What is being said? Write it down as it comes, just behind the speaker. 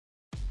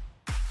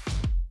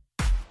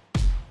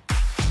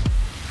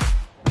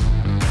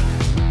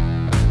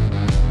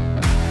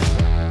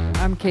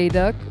I'm K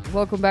Duck.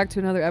 Welcome back to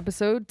another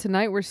episode.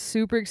 Tonight we're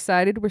super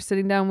excited. We're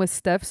sitting down with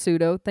Steph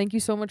Sutto. Thank you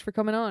so much for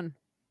coming on.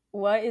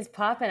 What is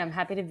poppin'? I'm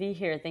happy to be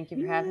here. Thank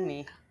you for having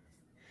me.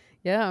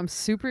 Yeah, I'm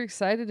super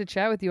excited to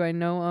chat with you. I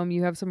know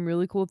you have some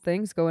really cool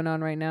things going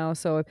on right now,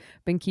 so I've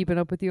been keeping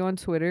up with you on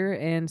Twitter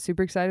and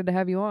super excited to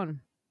have you on.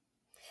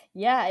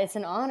 Yeah, it's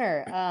an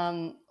honor.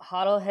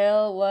 Hoddle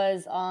Hill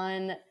was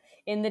on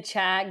in the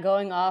chat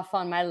going off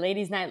on my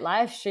ladies' night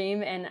live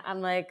stream, and I'm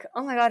like,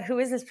 oh my god, who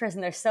is this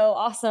person? They're so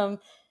awesome,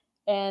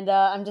 and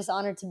I'm just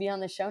honored to be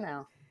on the show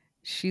now.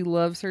 She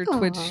loves her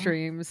Twitch Aw,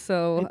 streams, I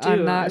so I'm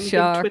do. not I'm a big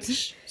shocked.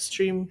 Twitch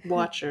stream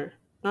watcher.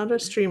 Not a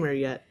streamer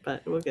yet,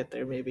 but we'll get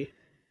there maybe.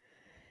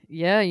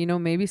 Yeah,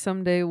 maybe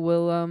someday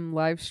we'll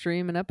live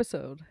stream an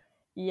episode.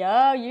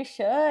 Yo, you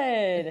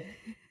should.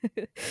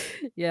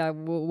 Yeah,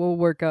 we'll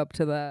work up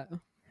to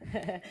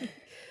that.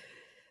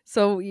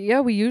 So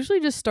yeah, we usually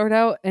just start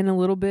out in a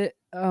little bit,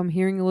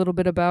 hearing a little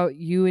bit about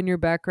you and your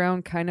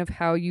background, kind of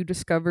how you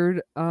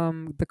discovered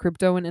the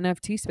crypto and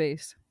NFT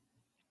space.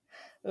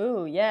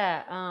 Ooh,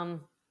 yeah.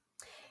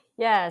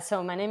 Yeah,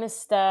 so my name is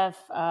Steph.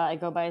 I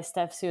go by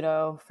Steph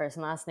Sutto, first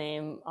and last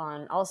name,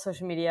 on all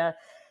social media.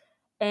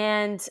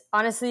 And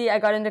honestly, I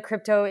got into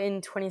crypto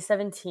in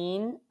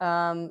 2017,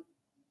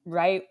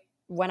 right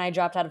when I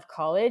dropped out of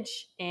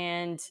college.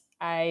 And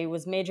I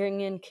was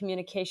majoring in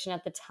communication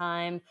at the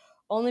time,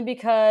 only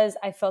because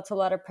I felt a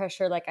lot of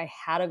pressure, like I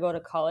had to go to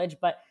college,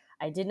 but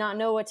I did not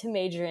know what to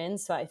major in.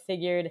 So I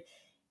figured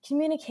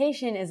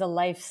communication is a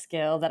life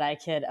skill that I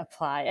could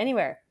apply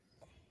anywhere.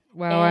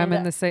 Wow, And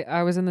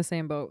I was in the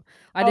same boat.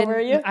 oh, were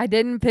you? I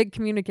didn't pick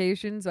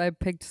communications. I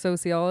picked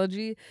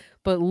sociology,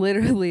 but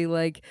literally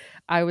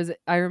I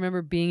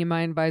remember being in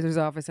my advisor's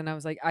office and I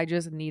was like, I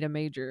just need a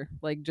major.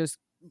 Like just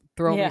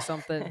throw me Yeah.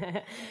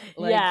 something.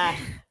 Like Yeah.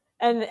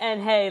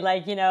 And hey,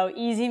 like,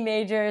 easy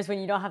majors when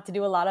you don't have to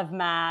do a lot of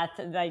math,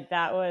 like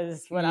that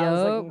was what I was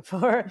yup. looking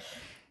for.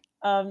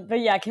 But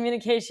yeah,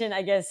 communication,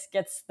 I guess,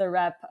 gets the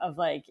rep of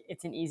like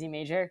it's an easy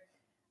major.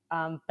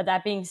 But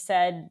that being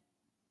said,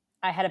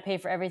 I had to pay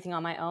for everything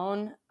on my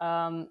own,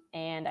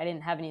 and I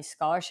didn't have any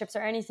scholarships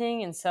or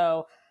anything, and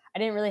so I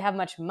didn't really have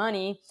much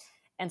money.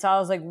 And so I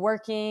was like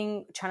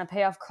working, trying to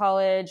pay off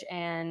college,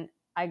 and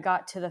I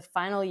got to the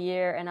final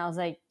year, and I was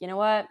like, you know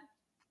what?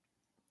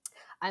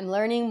 I'm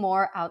learning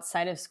more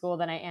outside of school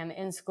than I am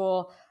in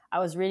school. I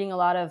was reading a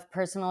lot of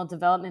personal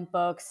development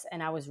books,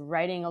 and I was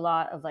writing a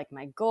lot of like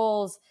my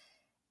goals,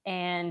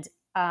 and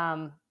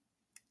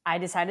I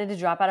decided to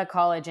drop out of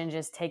college and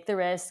just take the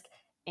risk.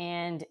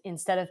 And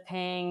instead of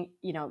paying,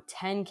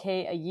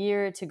 10K a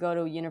year to go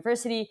to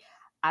university,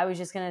 I was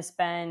just going to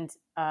spend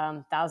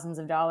thousands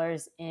of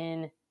dollars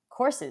in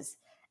courses.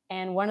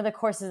 And one of the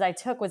courses I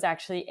took was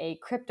actually a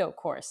crypto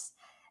course.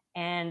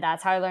 And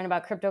that's how I learned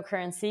about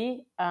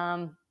cryptocurrency,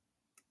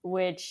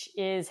 which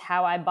is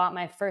how I bought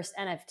my first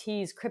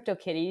NFTs,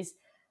 CryptoKitties,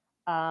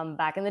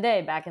 back in the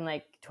day, back in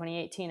like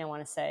 2018, I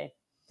want to say.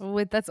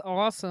 Wait, that's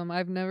awesome.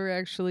 I've never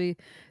actually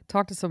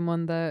talked to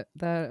someone that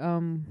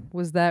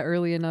was that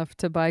early enough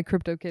to buy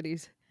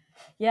CryptoKitties.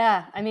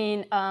 Yeah, I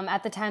mean,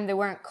 at the time they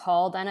weren't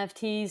called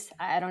NFTs.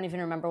 I don't even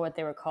remember what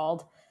they were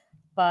called,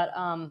 but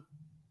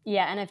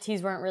yeah,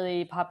 NFTs weren't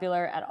really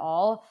popular at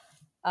all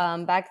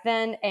back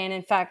then. And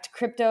in fact,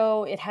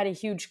 crypto, it had a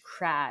huge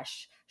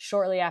crash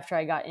shortly after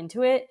I got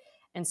into it,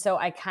 and so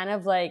I kind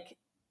of like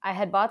I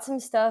had bought some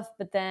stuff,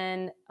 but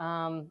then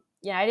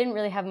yeah, I didn't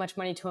really have much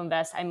money to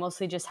invest. I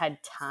mostly just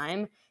had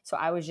time, so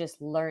I was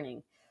just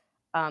learning.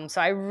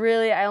 So I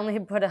only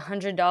had put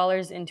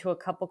 $100 into a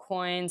couple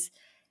coins,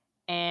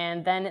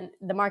 and then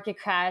the market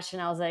crashed,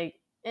 and I was like,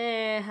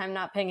 I'm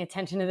not paying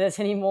attention to this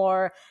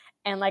anymore.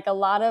 And like a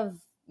lot of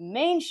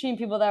mainstream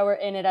people that were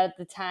in it at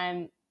the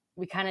time,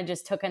 we kind of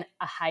just took a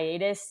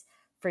hiatus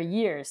for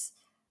years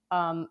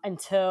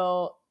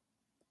until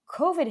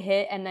COVID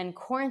hit, and then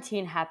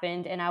quarantine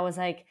happened, and I was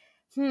like,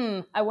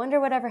 I wonder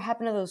whatever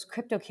happened to those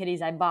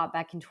CryptoKitties I bought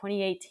back in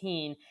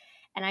 2018.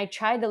 And I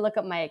tried to look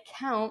up my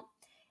account,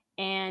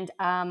 and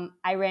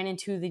I ran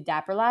into the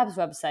Dapper Labs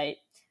website.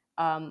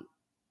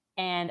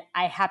 And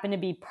I happened to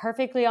be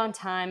perfectly on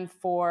time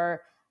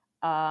for,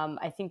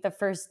 I think, the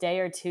first day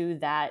or two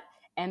that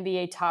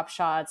NBA Top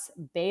Shots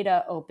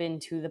beta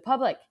opened to the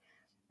public.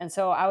 And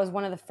so I was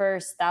one of the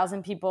first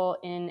 1,000 people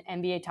in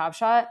NBA Top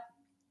Shot.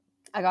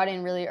 I got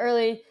in really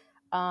early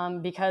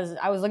because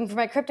I was looking for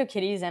my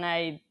CryptoKitties, and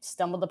I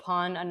stumbled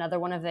upon another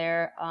one of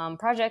their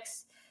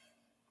projects.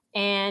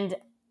 And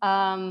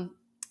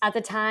at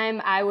the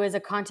time, I was a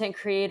content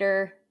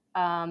creator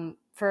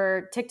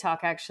for TikTok,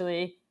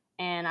 actually.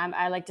 And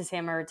I like to say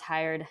I'm a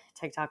retired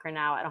TikToker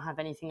now. I don't have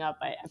anything up.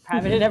 I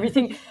privated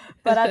everything.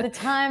 But at the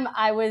time,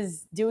 I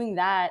was doing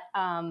that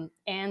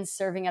and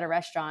serving at a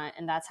restaurant.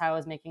 And that's how I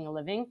was making a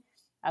living.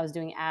 I was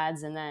doing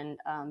ads and then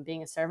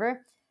being a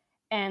server.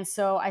 And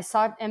so I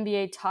saw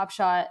NBA Top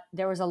Shot.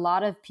 There was a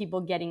lot of people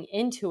getting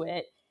into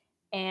it.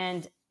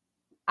 And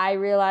I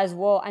realized,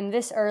 well, I'm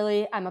this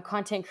early. I'm a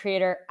content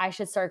creator. I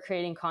should start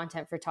creating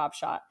content for Top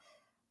Shot.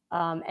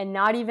 And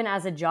not even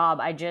as a job.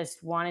 I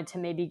just wanted to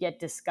maybe get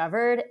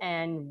discovered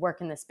and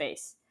work in the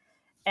space.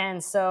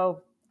 And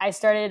so I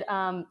started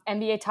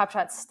NBA Top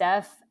Shot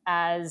Steph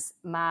as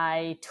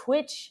my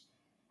Twitch,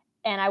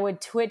 and I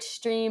would Twitch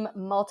stream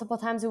multiple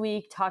times a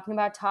week talking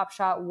about Top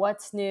Shot,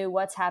 what's new,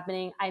 what's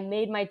happening. I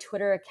made my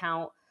Twitter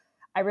account.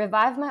 I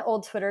revived my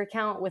old Twitter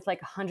account with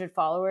like 100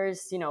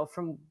 followers,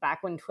 from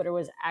back when Twitter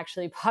was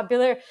actually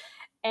popular.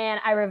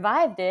 And I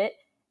revived it,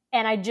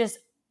 and I just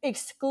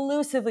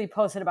exclusively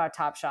posted about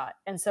Top Shot.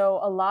 And so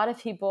a lot of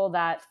people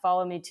that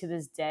follow me to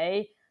this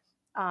day,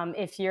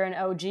 if you're an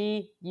OG,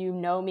 you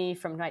know me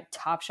from like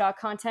Top Shot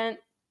content.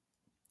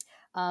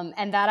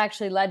 And that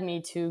actually led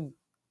me to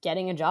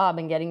getting a job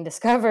and getting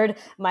discovered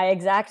my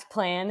exact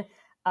plan,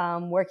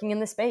 working in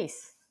the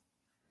space.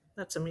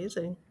 That's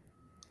amazing.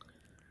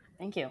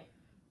 Thank you.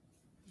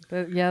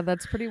 Yeah,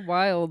 that's pretty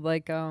wild.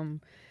 Like,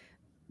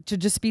 to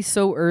just be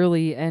so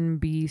early and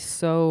be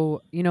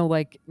so,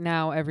 like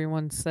now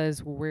everyone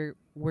says, well,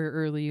 we're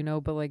early,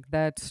 but like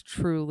that's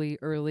truly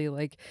early.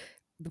 Like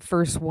the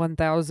first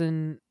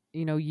 1,000,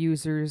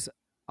 users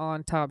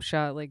on Top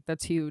Shot, like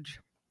that's huge.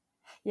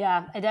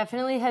 Yeah, I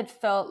definitely had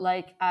felt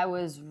like I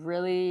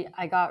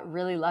got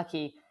really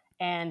lucky.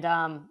 And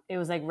it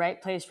was like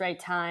right place, right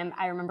time.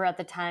 I remember at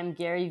the time,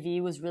 Gary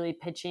Vee was really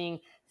pitching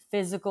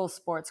physical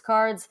sports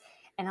cards.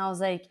 And I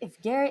was like,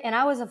 and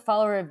I was a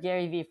follower of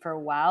Gary Vee for a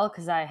while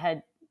because I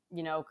had,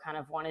 kind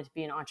of wanted to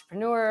be an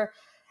entrepreneur.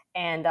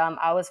 And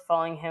I was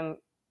following him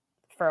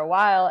for a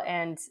while,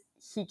 and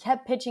he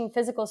kept pitching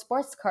physical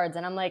sports cards.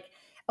 And I'm like,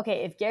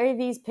 okay, if Gary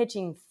Vee's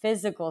pitching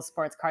physical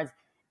sports cards,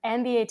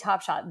 NBA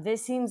Top Shot,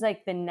 this seems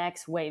like the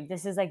next wave.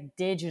 This is like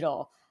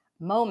digital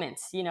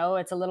moments,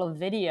 it's a little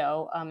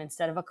video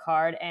instead of a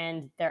card,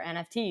 and they're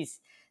NFTs.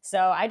 So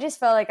I just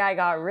felt like I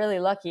got really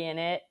lucky in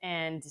it.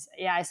 And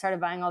yeah, I started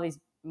buying all these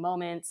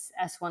moments,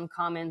 S1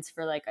 comments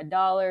for like $1,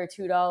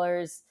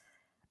 $2.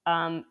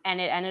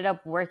 And it ended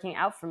up working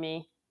out for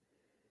me.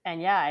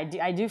 And yeah,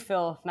 I do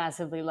feel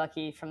massively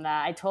lucky from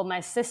that. I told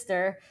my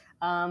sister,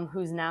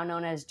 who's now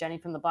known as Jenny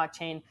from the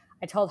blockchain,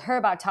 I told her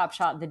about Top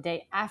Shot the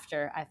day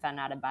after I found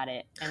out about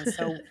it. And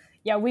so,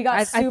 yeah, we got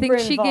I super think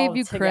she gave involved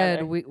you cred.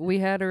 together. We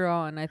had her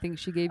on. I think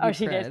she gave you Oh,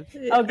 she did?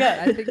 cred. Oh, good.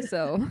 I think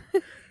so.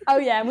 Oh,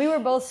 yeah, and we were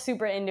both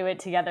super into it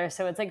together.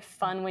 So it's like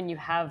fun when you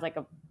have like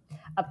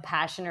a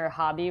passion or a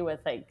hobby with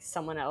like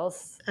someone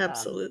else.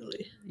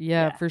 Absolutely.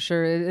 Yeah, for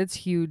sure. It's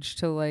huge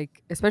to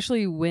like,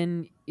 especially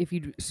if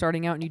you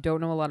starting out and you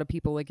don't know a lot of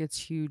people, like it's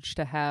huge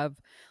to have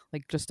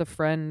like just a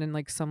friend and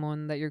like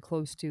someone that you're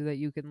close to that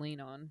you can lean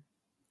on.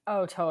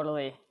 Oh,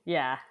 totally.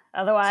 Yeah.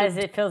 Otherwise,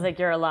 it feels like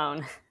you're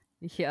alone.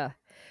 Yeah.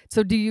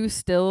 So do you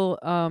still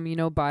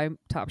buy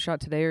Top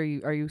Shot today?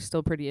 Are you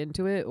still pretty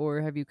into it,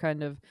 or have you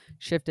kind of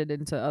shifted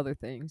into other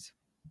things?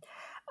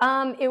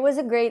 It was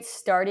a great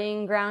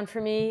starting ground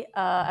for me,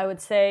 I would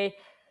say.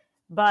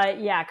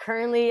 But yeah,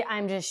 currently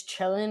I'm just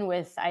chilling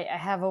with, I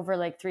have over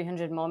like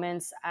 300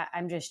 moments.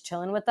 I'm just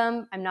chilling with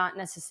them. I'm not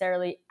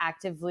necessarily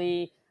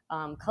actively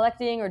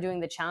collecting or doing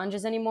the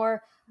challenges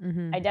anymore.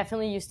 Mm-hmm. I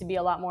definitely used to be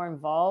a lot more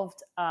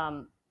involved.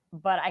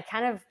 But I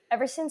kind of,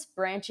 ever since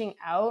branching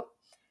out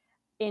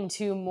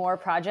into more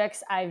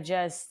projects, I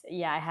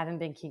haven't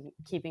been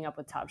keeping up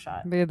with Top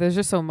Shot. Yeah, there's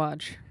just so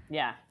much.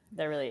 Yeah,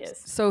 there really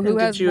is. So who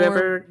has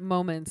more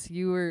moments,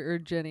 you or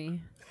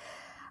Jenny?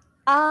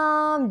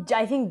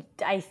 I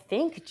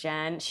think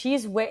Jen,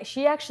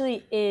 she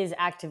actually is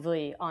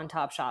actively on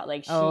Top Shot.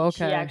 Like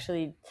she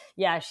actually,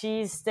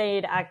 she's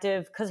stayed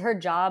active because her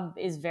job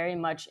is very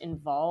much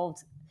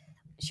involved.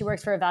 She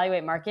works for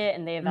Evaluate Market,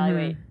 and they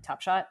evaluate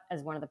Top Shot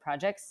as one of the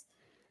projects.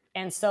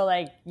 And so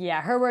like,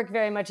 yeah, her work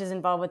very much is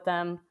involved with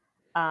them.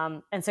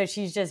 And so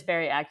she's just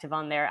very active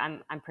on there.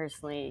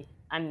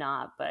 I'm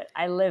not, but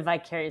I live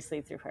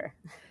vicariously through her.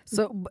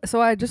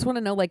 So I just want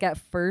to know, like, at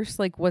first,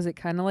 like, was it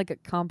kind of like a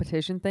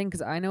competition thing?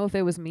 Because I know if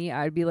it was me,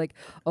 I'd be like,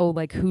 oh,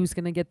 like, who's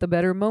gonna get the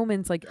better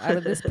moments, like, out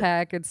of this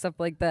pack and stuff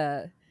like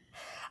that.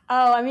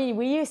 Oh, I mean,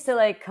 we used to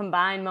like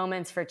combine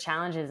moments for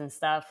challenges and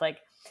stuff. Like,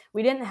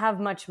 we didn't have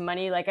much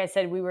money. Like I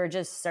said, we were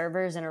just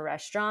servers in a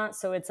restaurant,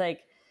 so it's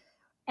like.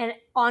 And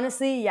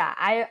honestly, yeah,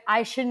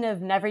 I shouldn't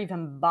have never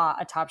even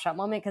bought a Top Shot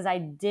moment because I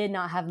did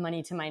not have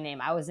money to my name.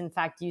 I was in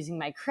fact using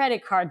my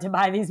credit card to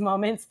buy these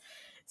moments.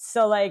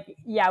 So like,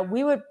 yeah,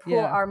 we would pool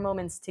our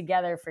moments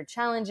together for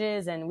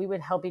challenges, and we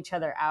would help each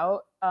other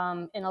out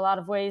in a lot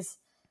of ways.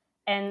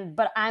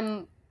 But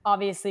I'm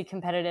obviously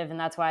competitive, and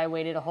that's why I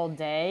waited a whole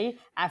day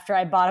after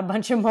I bought a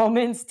bunch of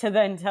moments to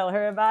then tell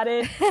her about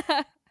it.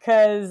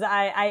 Because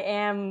I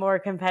am more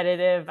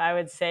competitive. I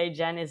would say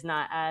Jen is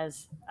not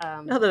as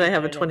now that I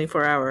have a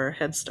 24-hour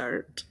head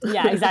start.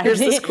 Yeah, exactly. Here's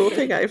this cool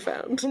thing I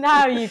found.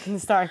 Now you can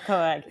start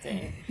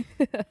collecting.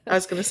 I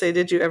was going to say,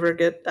 did you ever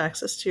get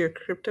access to your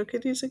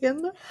CryptoKitties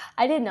again, though?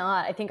 I did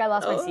not. I think I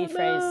lost my seed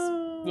phrase.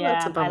 Yeah,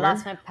 that's a bummer. I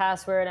lost my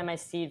password and my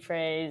seed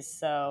phrase.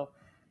 So,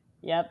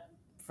 yep,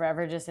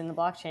 forever just in the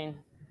blockchain.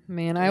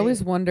 Man, I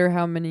always wonder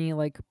how many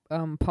like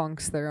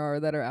punks there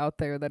are that are out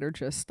there that are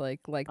just like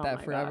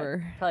that forever.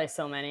 God. Probably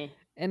so many.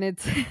 And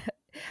it's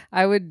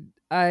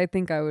I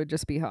think I would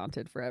just be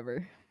haunted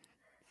forever.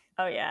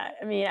 Oh yeah.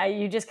 I mean,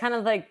 you just kind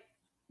of like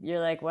you're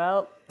like,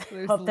 well,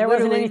 There's hope there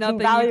wasn't literally anything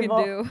nothing you can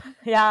valuable. do.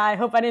 Yeah, I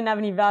hope I didn't have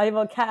any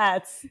valuable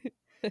cats.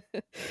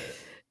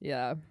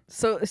 Yeah.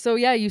 So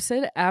yeah, you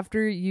said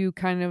after you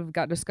kind of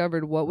got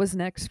discovered, what was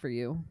next for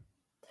you?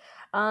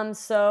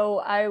 So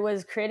I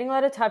was creating a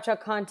lot of Top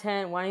Shot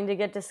content, wanting to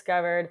get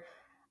discovered.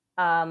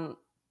 Um,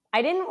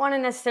 I didn't want to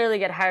necessarily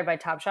get hired by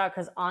Top Shot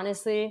because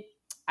honestly,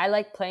 I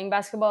like playing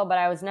basketball, but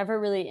I was never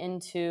really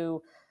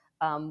into.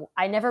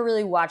 I never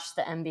really watched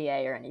the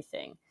NBA or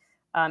anything.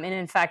 And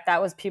in fact,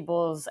 that was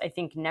people's, I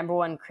think, number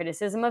one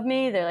criticism of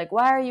me. They're like,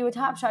 "Why are you a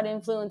Top Shot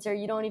influencer?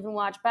 You don't even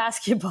watch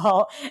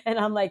basketball." And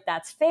I'm like,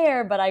 "That's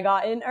fair, but I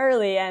got in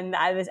early, and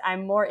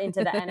I'm more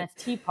into the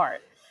NFT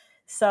part."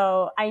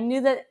 So I knew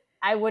that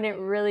I wouldn't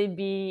really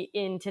be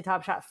into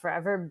Top Shot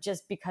forever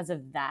just because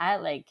of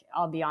that. Like,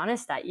 I'll be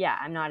honest that, yeah,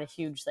 I'm not a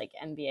huge like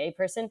NBA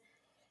person.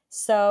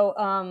 So,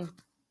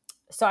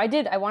 so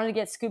I wanted to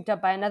get scooped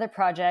up by another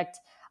project.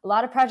 A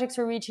lot of projects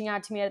were reaching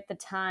out to me at the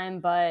time,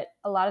 but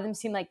a lot of them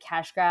seemed like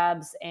cash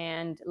grabs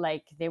and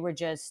like they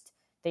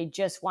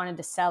just wanted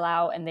to sell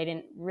out and they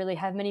didn't really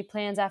have many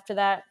plans after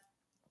that.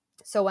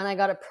 So when I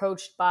got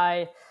approached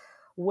by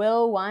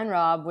Will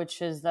Weinrob,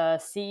 which is the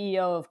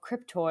CEO of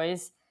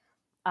Cryptoys,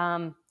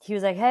 he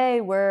was like,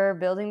 "Hey, we're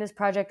building this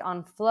project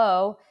on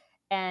Flow,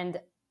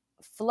 and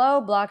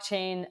Flow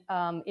blockchain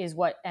is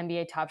what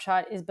NBA Top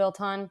Shot is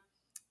built on.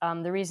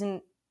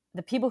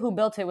 The people who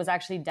built it was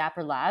actually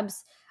Dapper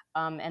Labs,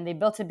 and they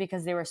built it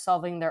because they were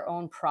solving their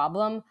own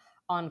problem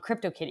on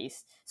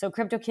CryptoKitties. So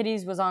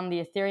CryptoKitties was on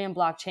the Ethereum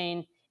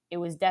blockchain. It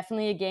was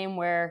definitely a game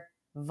where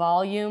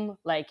volume,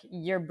 like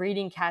you're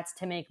breeding cats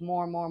to make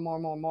more,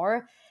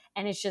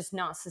 and it's just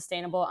not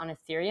sustainable on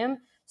Ethereum.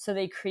 So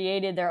they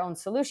created their own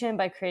solution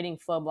by creating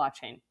Flow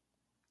blockchain.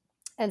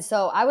 And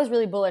so I was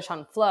really bullish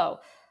on Flow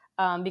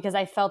because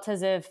I felt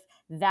as if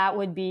that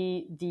would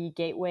be the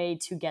gateway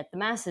to get the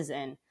masses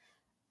in.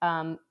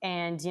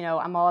 And, you know,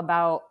 I'm all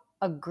about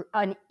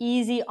an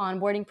easy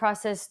onboarding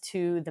process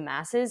to the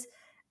masses.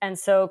 And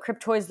so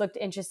Cryptoys looked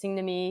interesting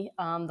to me.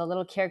 The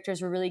little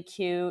characters were really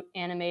cute,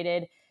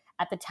 animated.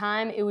 At the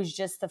time, it was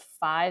just the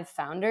 5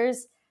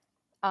 founders.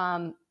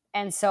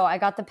 And so I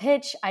got the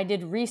pitch. I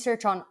did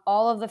research on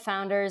all of the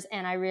founders,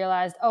 and I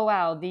realized, oh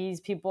wow,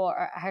 these people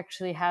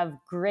actually have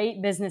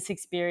great business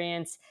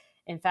experience.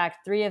 In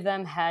fact, 3 of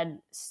them had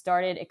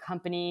started a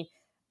company,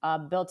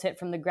 built it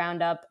from the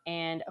ground up,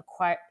 and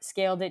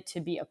scaled it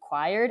to be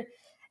acquired.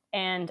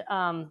 And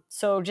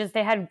so just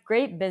they had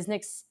great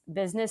business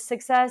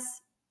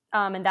success,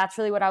 and that's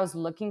really what I was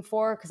looking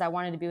for because I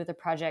wanted to be with a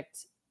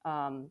project,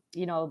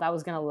 that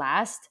was going to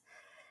last.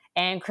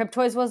 And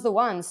Cryptoys was the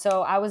one.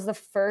 So I was the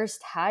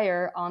first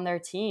hire on their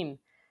team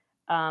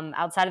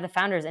outside of the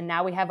founders. And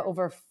now we have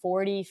over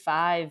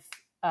 45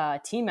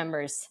 team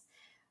members,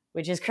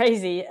 which is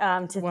crazy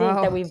to think that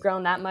Wow. we've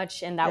grown that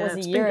much. And that Yeah, was a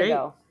it's been year great.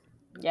 ago.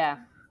 Yeah.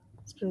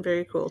 It's been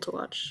very cool to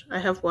watch. I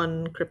have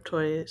one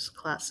Cryptoys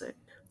classic.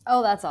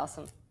 Oh, that's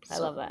awesome. I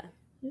So, love that.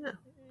 yeah.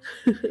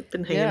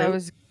 Been hanging Yeah, I out.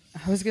 was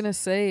I was gonna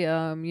say,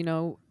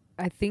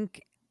 I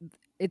think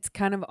it's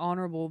kind of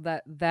honorable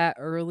that that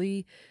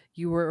early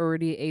you were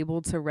already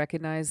able to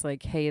recognize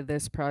like, hey,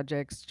 this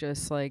project's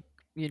just like,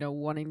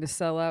 wanting to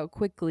sell out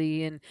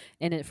quickly and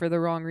in it for the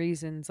wrong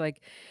reasons.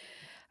 Like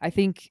I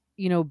think,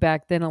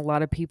 back then a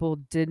lot of people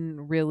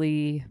didn't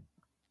really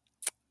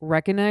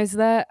recognize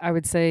that. I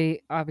would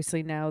say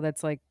obviously now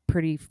that's like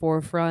pretty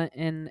forefront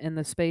in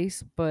the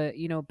space, but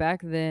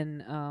back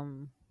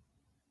then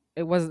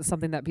it wasn't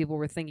something that people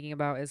were thinking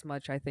about as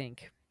much, I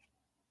think.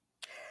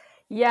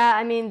 Yeah,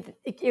 I mean,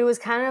 it was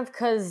kind of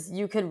because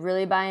you could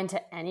really buy into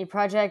any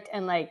project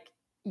and like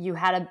you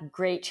had a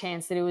great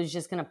chance that it was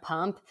just going to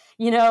pump,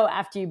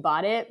 after you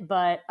bought it.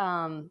 But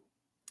that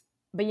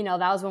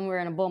was when we were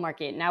in a bull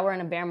market. Now we're in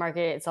a bear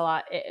market. It's a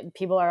lot.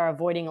 People are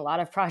avoiding a lot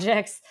of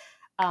projects.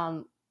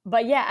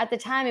 But yeah, at the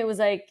time it was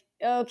like,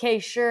 okay,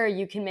 sure,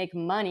 you can make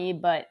money,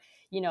 but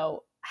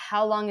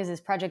how long is this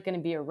project going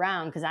to be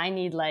around? Because I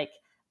need like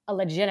a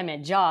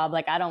legitimate job.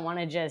 Like I don't want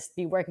to just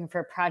be working for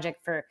a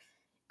project for a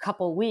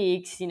couple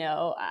weeks.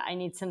 I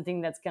need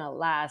something that's going to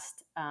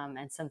last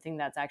and something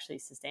that's actually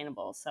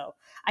sustainable. So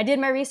I did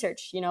my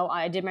research.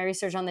 I did my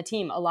research on the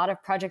team. A lot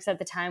of projects at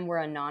the time were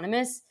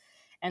anonymous.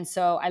 And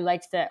so I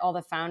liked that all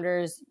the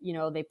founders,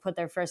 they put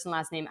their first and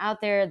last name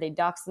out there, they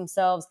doxed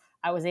themselves.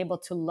 I was able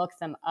to look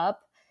them up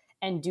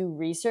and do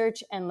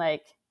research. And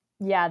like,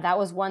 yeah, that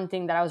was one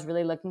thing that I was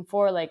really looking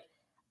for. Like,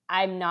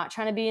 I'm not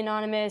trying to be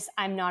anonymous.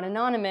 I'm not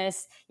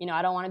anonymous.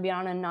 I don't want to be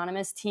on an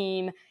anonymous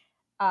team.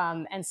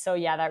 And so,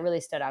 yeah, that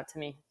really stood out to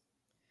me.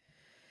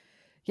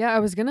 Yeah, I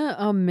was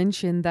gonna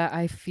mention that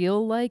I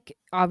feel like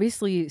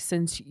obviously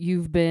since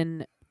you've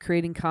been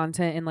creating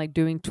content and like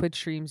doing Twitch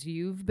streams,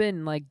 you've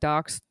been like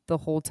doxxed the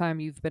whole time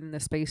you've been in the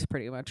space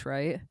pretty much,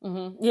 right?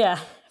 Yeah,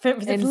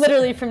 And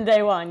literally from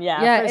day one.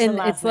 Yeah, yeah, first and and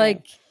last it's name.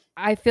 like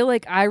I feel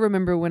like I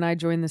remember when I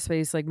joined the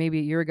space like maybe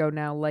a year ago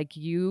now, like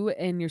you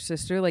and your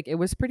sister, like it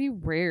was pretty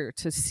rare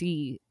to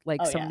see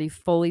like Oh, yeah. somebody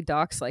fully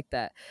doxxed like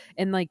that.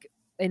 And like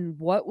and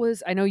what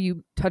was, I know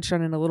you touched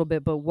on it a little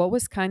bit, but what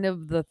was kind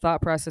of the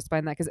thought process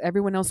behind that? Because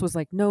everyone else was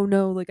like, no,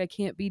 no, like I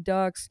can't be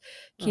doxxed,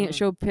 can't Mhm.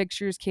 show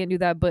pictures, can't do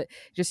that. But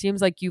it just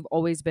seems like you've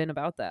always been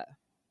about that.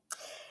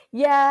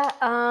 Yeah,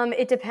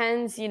 it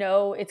depends.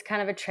 It's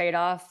kind of a trade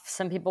off.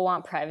 Some people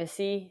want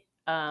privacy,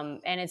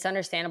 and it's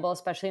understandable,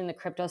 especially in the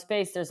crypto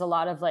space. There's a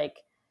lot of like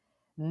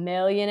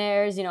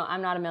millionaires.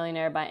 I'm not a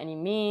millionaire by any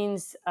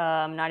means,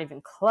 not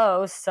even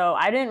close. So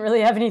I didn't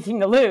really have anything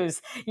to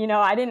lose.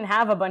 I didn't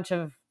have a bunch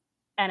of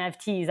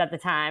NFTs at the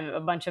time, a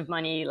bunch of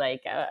money,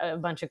 like a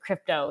bunch of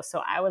crypto.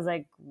 So I was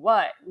like,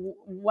 what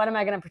am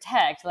I going to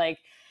protect? Like,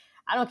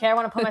 I don't care. I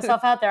want to put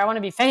myself out there. I want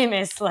to be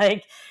famous.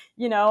 Like,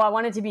 I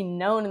wanted to be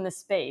known in the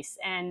space.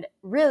 And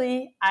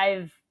really,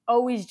 I've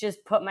always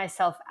just put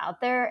myself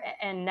out there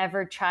and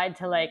never tried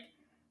to like,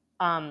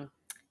 um,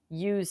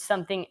 use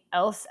something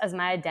else as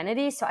my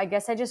identity. So I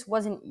guess I just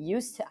wasn't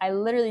used to, I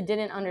literally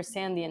didn't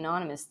understand the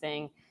anonymous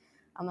thing.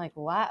 I'm like,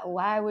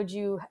 why would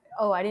you?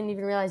 Oh, I didn't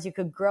even realize you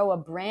could grow a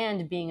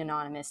brand being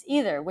anonymous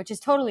either, which is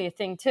totally a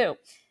thing too.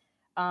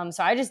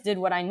 So I just did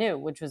what I knew,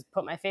 which was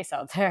put my face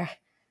out there.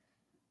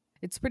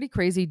 It's pretty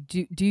crazy.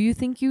 Do you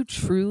think you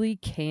truly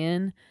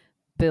can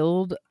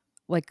build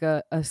like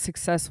a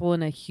successful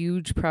and a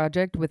huge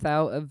project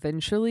without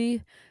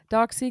eventually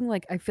doxing?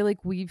 Like I feel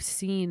like we've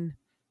seen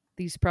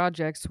these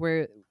projects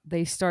where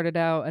they started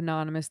out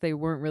anonymous, they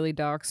weren't really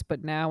doxed,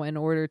 but now in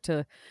order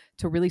to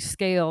really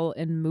scale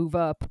and move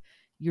up,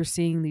 you're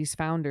seeing these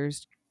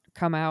founders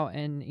come out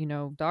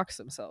and, dox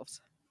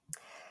themselves.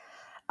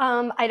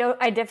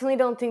 I definitely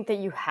don't think that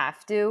you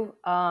have to.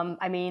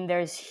 I mean,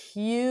 there's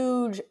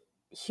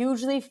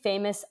hugely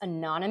famous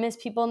anonymous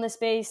people in the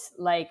space,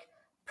 like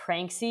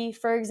Pranksy,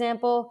 for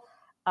example.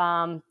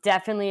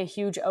 Definitely a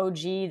huge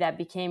OG that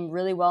became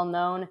really well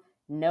known.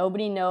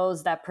 Nobody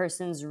knows that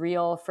person's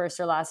real first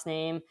or last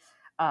name.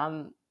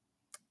 Um,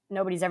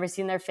 Nobody's ever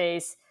seen their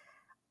face.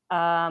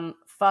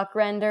 Fuck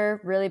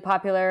Render, really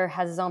popular,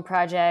 has his own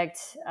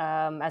project.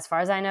 As far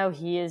as I know,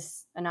 he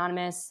is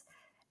anonymous.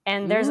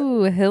 And there's,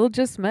 Ooh, Hill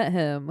just met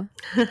him.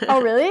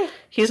 oh, really?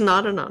 He's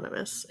not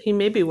anonymous. He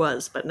maybe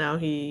was, but now Oh,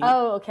 his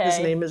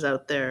okay. name is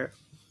out there.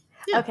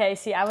 Yeah, Okay,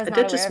 see, I was I not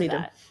did aware just of meet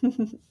him.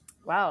 that.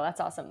 Wow, that's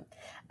awesome.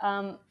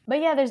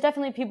 But yeah, there's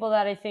definitely people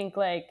that I think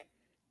like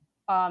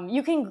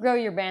you can grow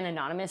your brand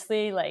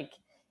anonymously. Like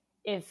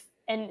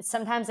and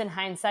sometimes in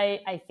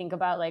hindsight, I think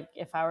about like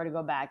if I were to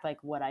go back, like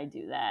would I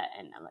do that?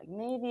 And I'm like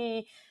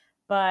maybe,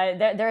 but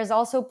there's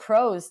also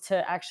pros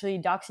to actually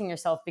doxing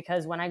yourself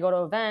because when I go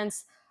to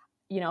events,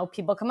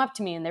 people come up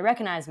to me and they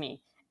recognize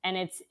me. And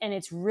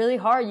it's really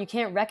hard. You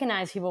can't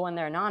recognize people when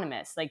they're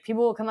anonymous. Like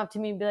people will come up to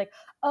me and be like,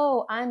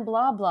 "Oh, I'm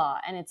blah blah,"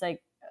 and it's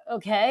like,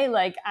 okay,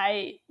 like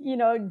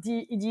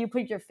do you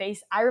put your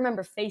face? I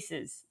remember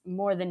faces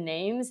more than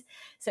names,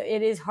 so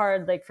it is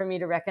hard, like for me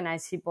to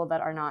recognize people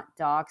that are not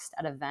doxxed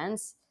at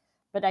events.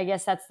 But I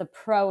guess that's the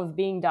pro of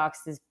being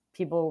doxxed is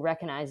people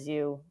recognize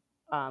you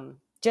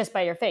just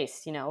by your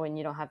face, and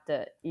you don't have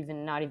to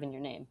not even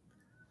your name.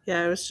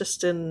 Yeah, I was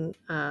just in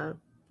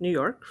New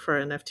York for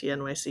NFT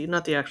NYC,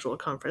 not the actual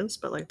conference,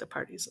 but like the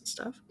parties and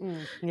stuff.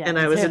 Yeah, And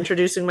me I was too.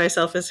 introducing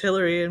myself as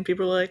Hillary, and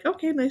people were like,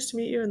 "Okay, nice to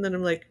meet you." And then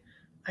I'm like,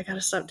 "I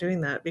gotta stop doing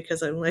that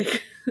because I'm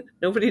like,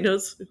 nobody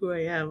knows who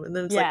I am." And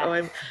then it's like, Yeah.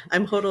 "Oh,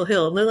 I'm Hodel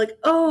Hill," and they're like,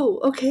 "Oh,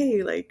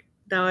 okay." Like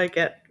now I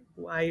get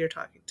why you're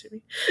talking to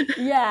me.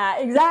 Yeah,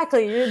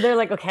 exactly. They're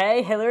like,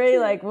 okay, Hillary,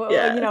 like,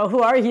 Yeah.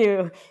 who are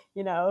you?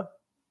 You know,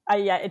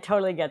 I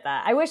totally get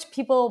that. I wish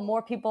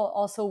more people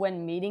also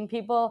when meeting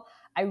people,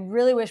 I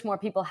really wish more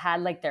people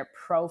had like their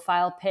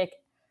profile pic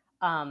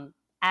um,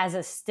 as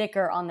a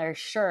sticker on their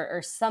shirt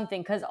or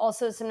something. Cause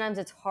also sometimes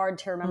it's hard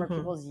to remember Hmm.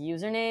 people's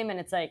username. And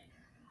it's like,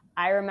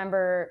 I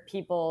remember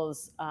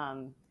people's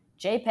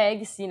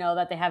JPEGs,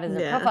 that they have as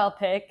their Yeah. profile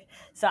pic.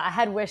 So I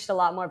had wished a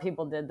lot more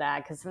people did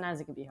that because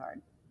sometimes it could be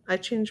hard. I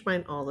change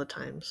mine all the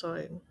time,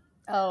 so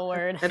Oh,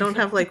 word. I don't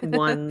have like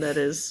one that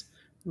is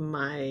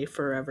my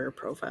forever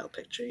profile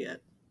picture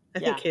yet. I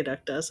think Yeah. K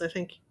Duck does. I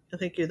think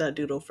you're that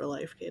doodle for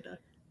life, K Duck.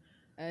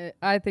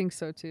 I think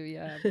so too,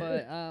 yeah.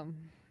 But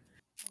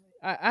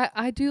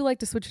I do like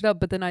to switch it up,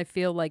 but then I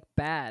feel like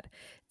bad.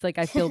 It's like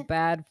I feel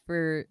bad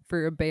for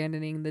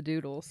abandoning the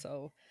doodle.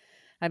 So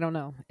I don't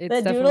know. The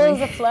It's doodle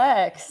definitely is a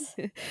flex.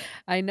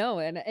 I know,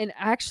 and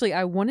actually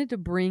I wanted to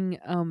bring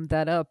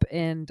that up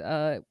and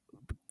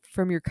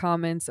from your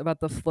comments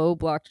about the flow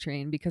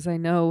blockchain because I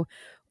know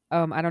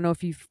I don't know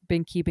if you've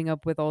been keeping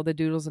up with all the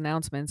Doodles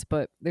announcements,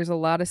 but there's a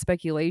lot of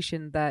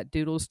speculation that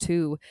Doodles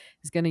 2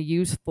 is going to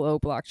use flow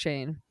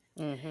blockchain.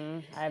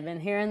 I've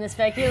been hearing the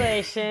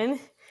speculation.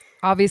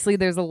 Obviously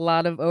there's a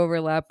lot of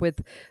overlap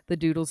with the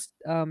Doodles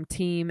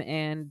team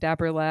and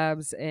Dapper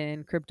Labs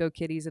and Crypto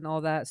Kitties and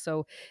all that,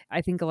 so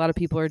I think a lot of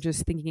people are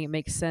just thinking it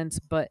makes sense,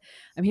 but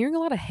I'm hearing a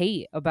lot of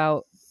hate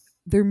about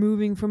they're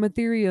moving from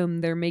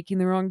Ethereum, they're making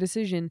the wrong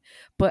decision.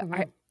 But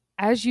I, Mhm.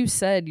 as you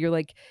said, you're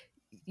like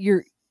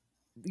you're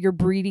you're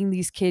breeding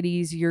these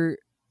kitties, you're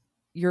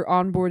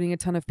onboarding a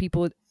ton of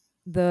people.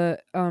 The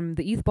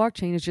ETH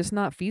blockchain is just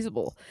not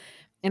feasible,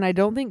 and I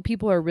don't think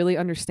people are really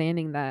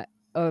understanding that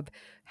of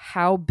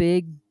how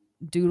big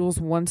Doodles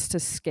wants to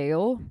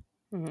scale,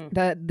 Mhm.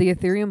 that the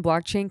Ethereum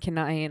blockchain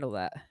cannot handle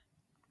that.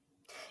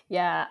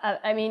 Yeah,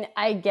 I mean,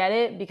 I get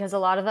it because a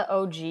lot of the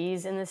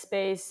OGs in this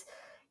space,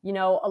 a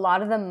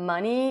lot of the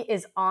money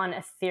is on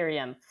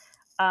Ethereum.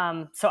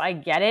 So I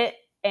get it.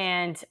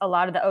 And a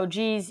lot of the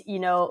OGs,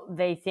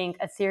 they think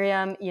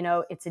Ethereum,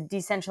 it's a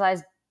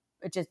decentralized,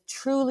 it's a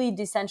truly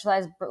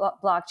decentralized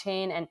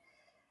blockchain. And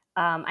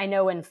I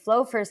know when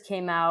Flow first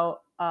came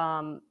out,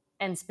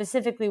 and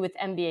specifically with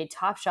NBA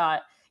Top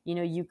Shot,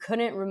 you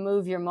couldn't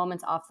remove your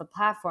moments off the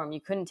platform. You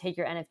couldn't take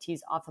your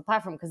NFTs off the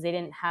platform because they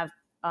didn't have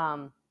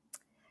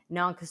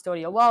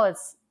non-custodial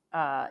wallets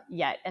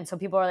yet. And so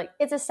people are like,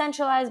 it's a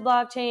centralized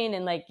blockchain.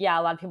 And like, yeah,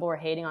 a lot of people were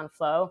hating on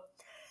Flow.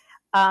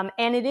 And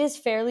it is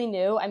fairly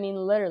new. I mean,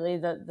 literally,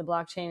 the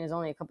blockchain is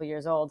only a couple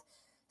years old.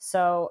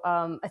 So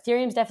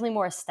Ethereum's definitely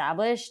more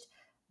established.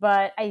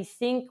 But I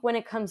think when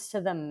it comes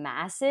to the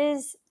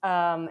masses,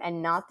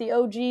 and not the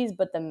OGs,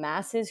 but the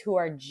masses who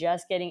are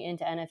just getting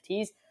into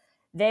NFTs,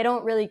 they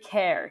don't really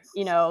care.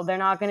 They're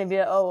not going to be,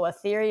 oh,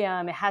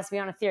 Ethereum, it has to be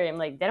on Ethereum.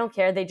 Like, they don't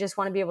care. They just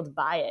want to be able to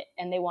buy it,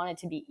 and they want it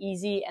to be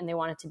easy, and they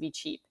want it to be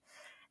cheap.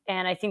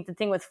 And I think the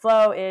thing with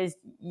Flow is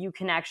you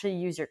can actually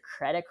use your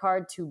credit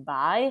card to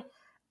buy,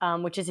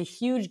 which is a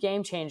huge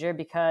game changer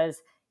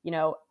because,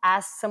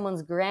 ask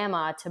someone's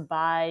grandma to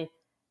buy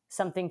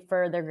something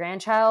for their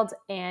grandchild.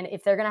 And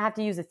if they're going to have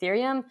to use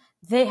Ethereum,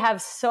 they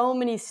have so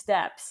many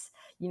steps.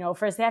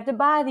 First they have to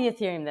buy the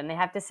Ethereum, then they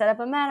have to set up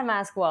a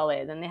MetaMask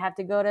wallet, then they have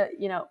to go to,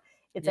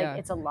 it's like, Yeah.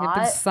 it's a You have to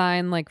lot.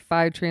 sign like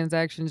 5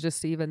 transactions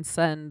just to even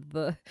send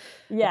the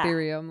Yeah.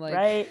 Ethereum, like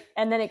Right.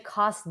 And then it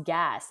costs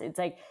gas. It's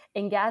like,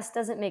 and gas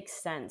doesn't make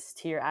sense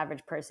to your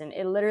average person.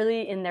 It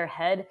literally, in their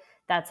head,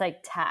 that's like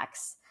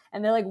tax.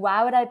 And they're like,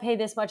 why would I pay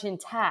this much in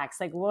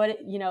tax? Like, what,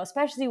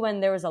 especially when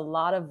there was a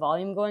lot of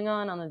volume going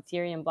on the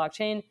Ethereum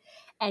blockchain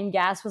and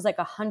gas was like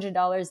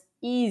 $100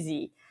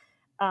 easy.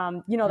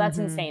 That's mhm.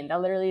 insane.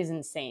 That literally is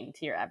insane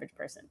to your average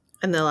person.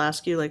 And they'll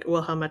ask you like,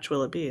 well, how much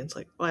will it be? And it's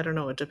like, well, I don't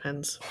know. It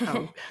depends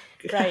how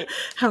Right.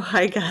 how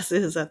high gas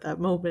is at that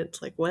moment.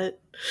 It's like, what?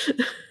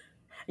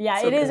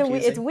 Yeah, So it is. It's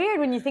confusing. weird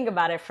when you think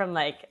about it from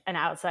like an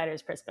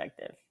outsider's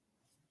perspective.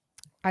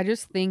 I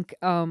just think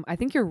I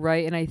think you're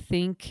right, and I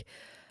think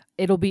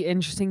it'll be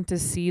interesting to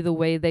see the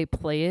way they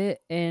play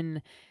it,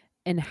 and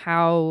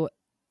how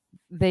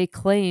they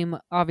claim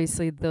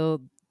obviously the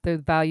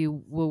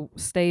value will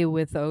stay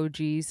with the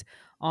OGs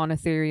on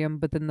Ethereum,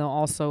 but then they'll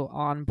also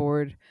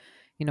onboard,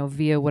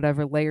 via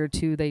whatever layer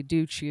 2 they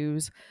do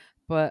choose.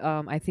 But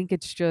I think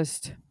it's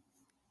just,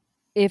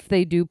 if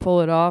they do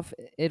pull it off,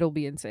 it'll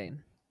be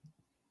insane.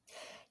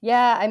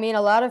 Yeah, I mean,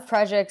 a lot of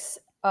projects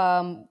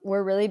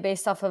were really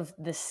based off of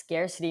the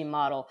scarcity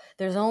model.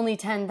 There's only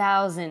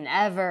 10,000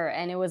 ever.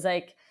 And it was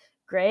like,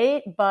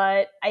 great.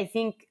 But I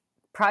think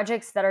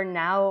projects that are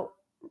now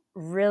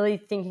really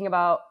thinking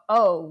about,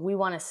 oh, we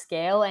want to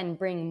scale and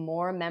bring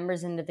more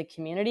members into the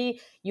community,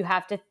 you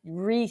have to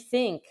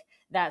rethink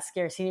that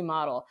scarcity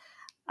model.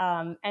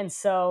 And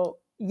so,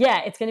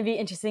 yeah, it's going to be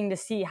interesting to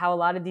see how a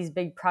lot of these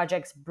big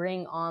projects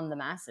bring on the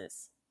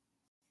masses.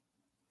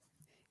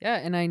 Yeah,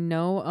 and I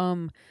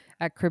know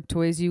at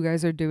Cryptoys you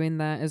guys are doing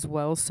that as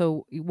well.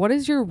 So what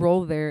is your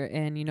role there,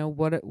 and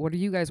what are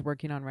you guys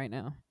working on right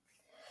now?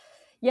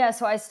 Yeah,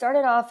 so I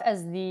started off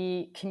as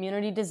the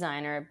community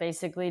designer,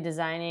 basically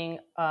designing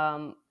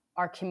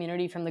our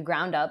community from the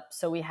ground up.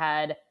 So we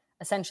had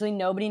essentially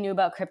nobody knew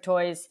about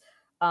Cryptoys.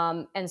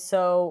 And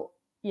so,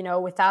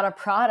 without a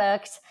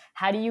product,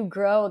 how do you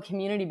grow a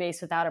community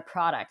base without a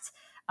product?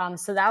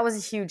 So that was a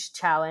huge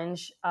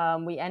challenge.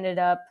 We ended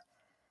up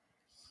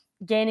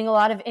gaining a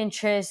lot of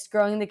interest,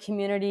 growing the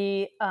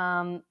community.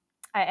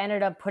 I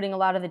ended up putting a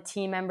lot of the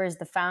team members,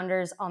 the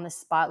founders, on the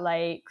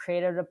spotlight,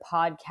 created a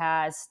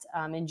podcast,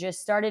 and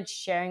just started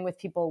sharing with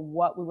people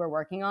what we were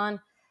working on.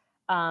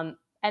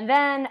 And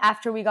then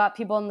after we got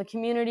people in the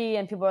community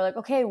and people were like,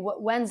 okay,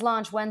 when's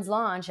launch? When's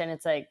launch? And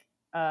it's like,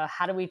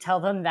 how do we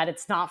tell them that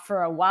it's not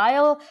for a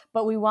while,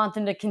 but we want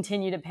them to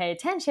continue to pay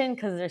attention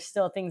because there's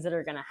still things that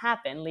are going to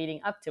happen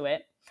leading up to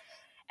it.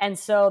 And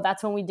so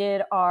that's when we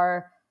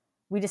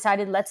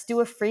decided, let's do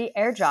a free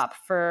airdrop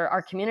for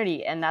our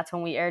community. And that's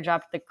when we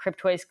airdropped the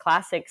Cryptoys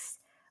Classics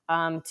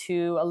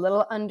to a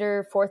little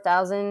under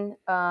 4,000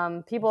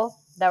 people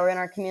that were in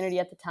our community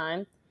at the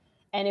time.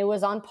 And it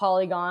was on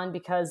Polygon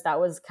because that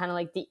was kind of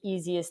like the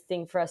easiest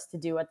thing for us to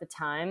do at the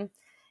time.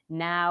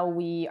 Now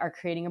we are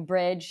creating a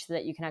bridge so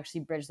that you can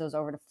actually bridge those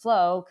over to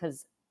Flow,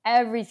 because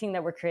everything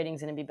that we're creating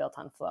is going to be built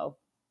on Flow,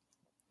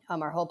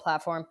 our whole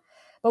platform.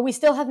 But we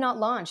still have not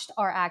launched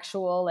our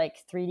actual like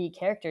 3D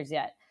characters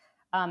yet.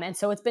 And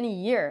so it's been a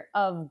year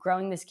of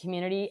growing this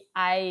community.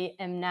 I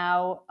am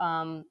now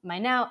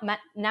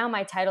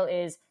my title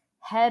is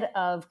head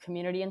of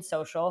community and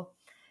social.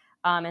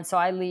 And so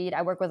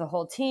I work with a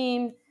whole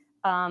team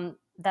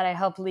that I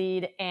help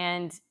lead.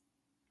 And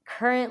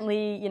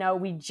currently,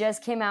 we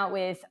just came out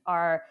with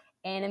our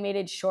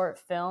animated short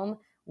film,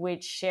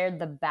 which shared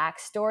the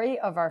backstory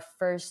of our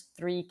first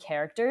 3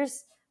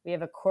 characters. We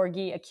have a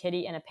corgi, a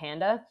kitty, and a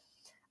panda.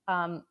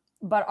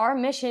 but our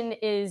mission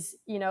is,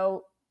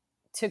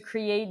 to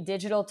create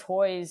digital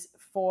toys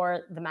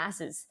for the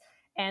masses.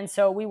 And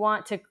so we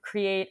want to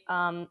create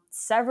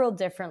several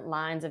different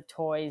lines of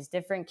toys,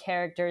 different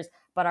characters.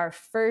 But our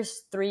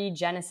first three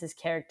Genesis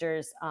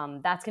characters,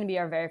 that's going to be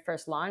our very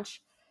first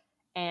launch.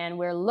 And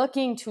we're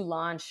looking to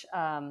launch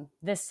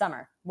this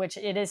summer, which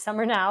it is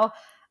summer now.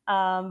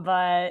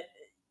 But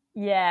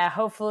yeah,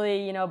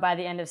 hopefully, by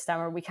the end of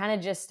summer, we kind of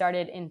just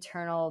started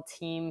internal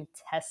team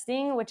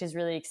testing, which is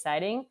really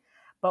exciting.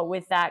 But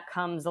with that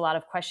comes a lot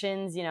of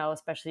questions,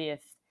 especially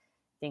if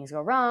things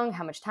go wrong,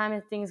 how much time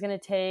are things going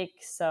to take.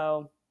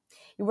 So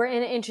we're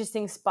in an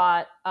interesting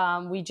spot.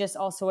 We just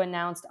also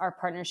announced our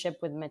partnership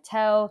with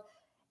Mattel,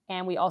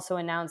 and we also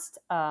announced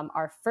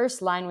our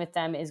first line with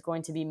them is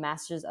going to be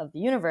Masters of the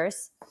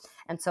Universe.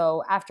 And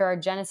so after our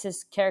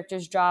Genesis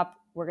characters drop,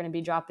 we're going to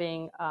be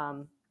dropping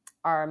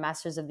our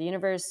Masters of the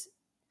Universe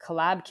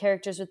collab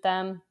characters with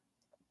them.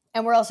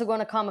 And we're also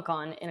going to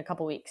Comic-Con in a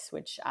couple weeks,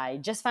 which I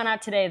just found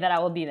out today that I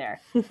will be there.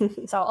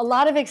 So a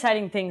lot of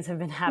exciting things have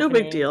been No happening.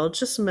 big deal.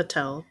 Just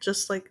Mattel.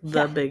 Just like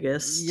the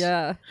biggest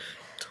Yeah.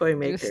 toy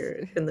Just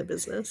maker in the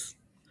business.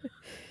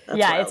 That's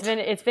yeah, wild.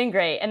 it's been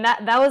great. And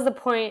that was the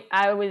point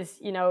I was,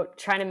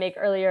 trying to make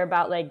earlier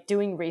about like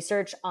doing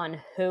research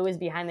on who is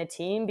behind the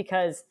team,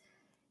 because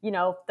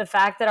the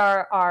fact that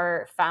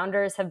our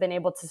founders have been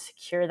able to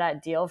secure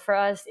that deal for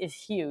us is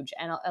huge.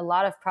 And a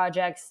lot of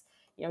projects,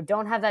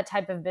 don't have that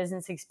type of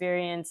business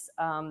experience,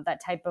 that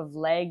type of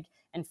leg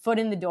and foot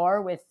in the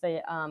door with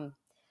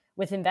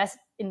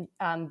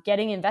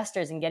getting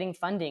investors and getting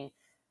funding.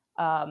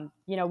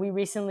 We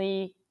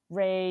recently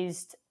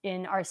raised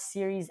in our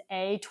Series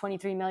A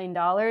 $23 million.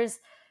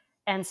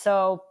 And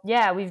so,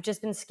 yeah, we've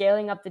just been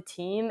scaling up the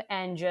team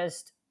and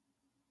just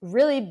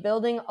really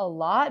building a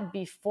lot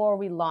before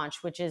we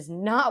launch, which is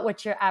not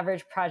what your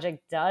average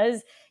project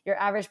does. Your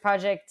average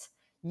project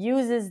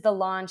uses the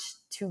launch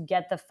to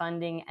get the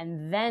funding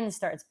and then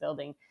starts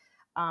building.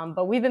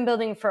 But we've been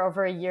building for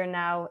over a year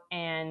now,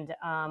 and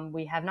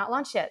we have not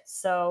launched yet.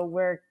 So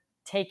we're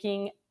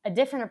taking a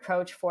different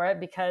approach for it,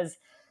 because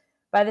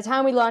by the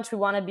time we launch, we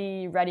want to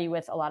be ready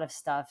with a lot of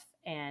stuff,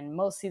 and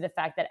mostly the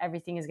fact that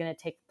everything is going to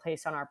take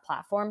place on our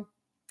platform,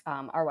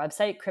 our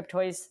website,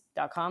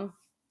 cryptoys.com.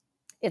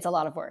 It's a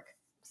lot of work.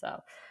 So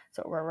that's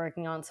what we're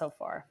working on so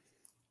far.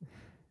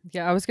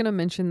 Yeah, I was gonna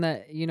mention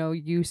that,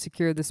 you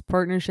secured this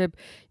partnership.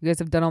 You guys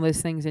have done all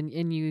these things,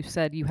 and you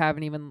said you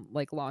haven't even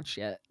like launched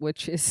yet,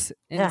 which is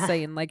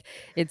insane. Like,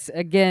 it's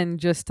again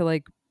just to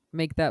like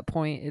make that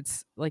point.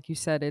 It's like you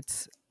said,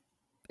 it's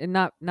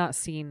not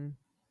seen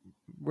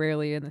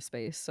rarely in the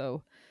space.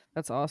 So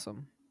that's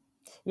awesome.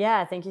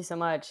 Yeah, thank you so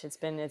much. It's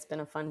been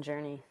a fun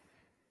journey.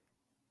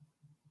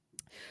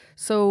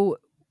 So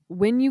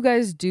when you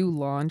guys do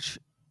launch,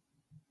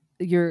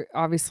 you're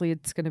obviously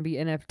it's going to be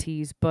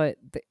NFTs, but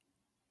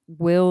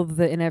will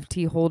the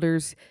NFT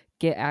holders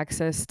get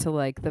access to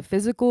like the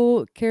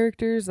physical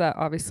characters that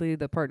obviously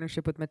the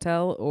partnership with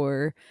Mattel,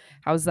 or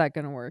how's that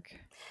going to work?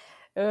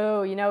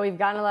 Oh, we've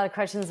gotten a lot of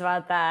questions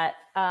about that.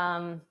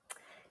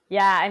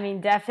 Yeah, I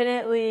mean,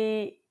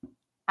 definitely,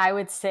 I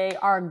would say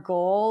our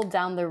goal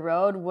down the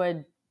road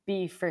would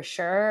be, for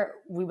sure,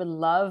 we would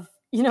love,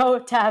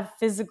 to have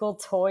physical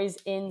toys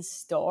in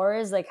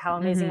stores. Like, how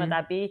amazing would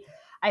that be?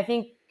 I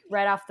think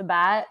right off the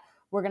bat,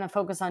 we're going to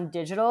focus on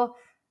digital.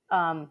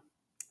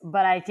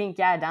 But I think,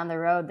 yeah, down the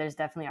road, there's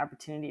definitely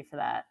opportunity for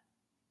that.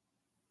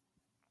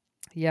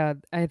 Yeah,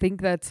 I think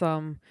that's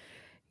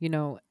you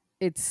know,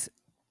 it's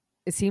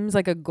it seems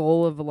like a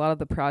goal of a lot of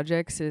the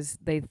projects is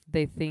they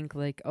think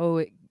like,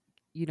 oh,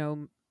 you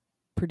know,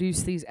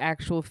 produce these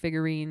actual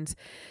figurines,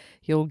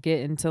 you'll get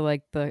into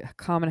like the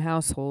common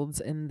households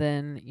and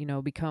then,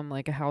 become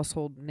like a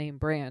household name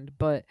brand.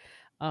 But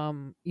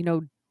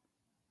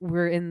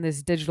we're in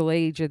this digital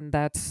age and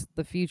that's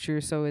the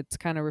future, so it's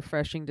kind of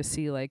refreshing to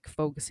see like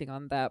focusing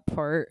on that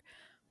part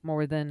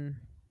more than,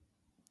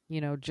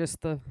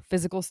 just the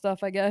physical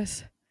stuff, I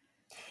guess.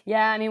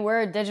 Yeah, I mean,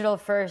 we're a digital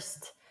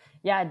first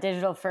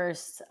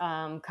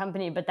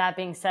company. But that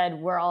being said,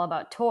 we're all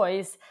about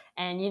toys.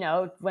 And,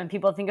 when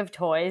people think of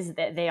toys,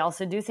 they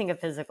also do think of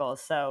physical.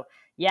 So,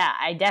 yeah,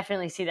 I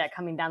definitely see that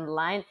coming down the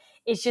line.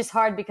 It's just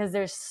hard because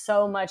there's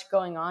so much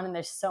going on and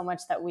there's so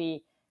much that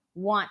we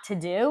want to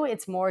do.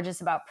 It's more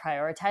just about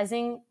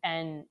prioritizing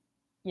and,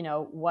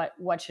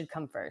 what should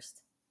come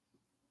first.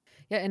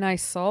 Yeah, and I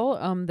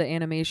saw the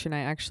animation.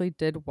 I actually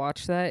did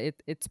watch that.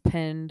 It's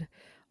pinned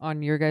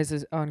on your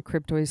guys' on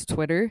Crypto's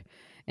Twitter,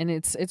 and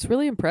it's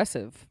really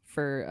impressive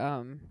for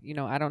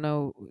I don't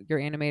know your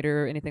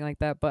animator or anything like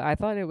that, but I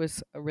thought it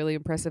was a really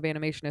impressive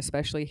animation,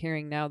 especially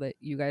hearing now that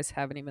you guys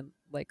haven't even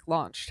like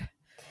launched.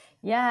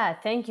 Yeah,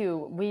 thank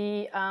you.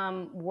 We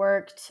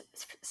worked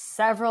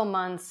several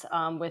months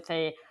with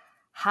a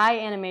high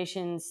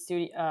animation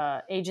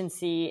studio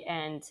agency,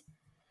 and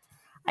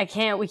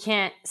we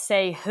can't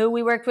say who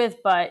we worked with,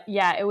 but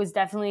yeah, it was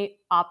definitely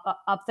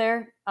up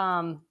there.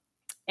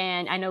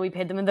 And I know we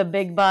paid them the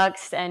big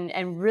bucks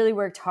and really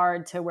worked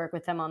hard to work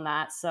with them on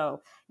that.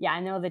 So yeah, I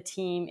know the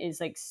team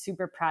is like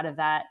super proud of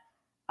that.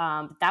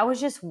 That was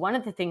just one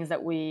of the things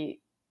that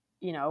we,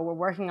 were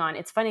working on.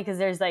 It's funny because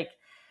there's like,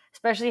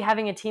 especially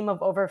having a team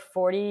of over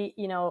 40,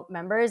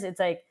 members, it's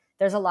like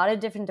there's a lot of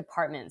different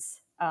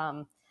departments.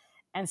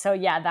 And so,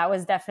 yeah, that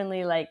was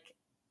definitely like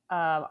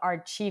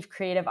our chief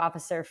creative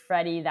officer,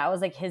 Freddie. That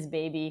was like his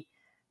baby,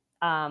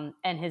 and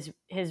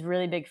his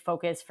really big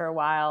focus for a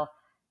while.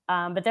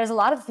 But there's a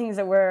lot of things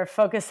that we're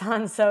focused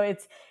on. So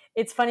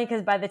it's funny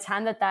because by the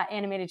time that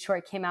animated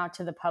short came out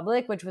to the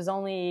public, which was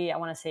only, I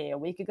want to say, a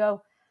week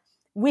ago,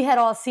 we had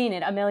all seen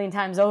it a million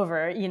times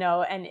over,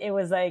 and it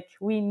was like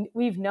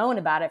we've known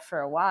about it for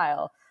a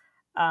while.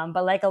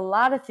 But like a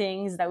lot of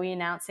things that we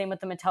announced, same with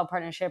the Mattel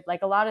partnership,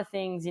 like a lot of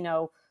things,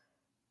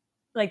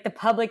 like the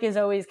public is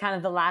always kind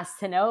of the last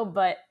to know,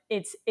 but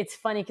it's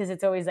funny because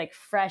it's always like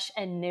fresh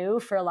and new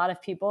for a lot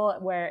of people,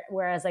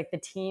 whereas like the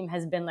team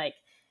has been like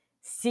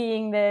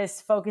seeing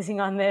this,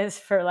 focusing on this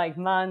for like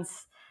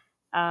months.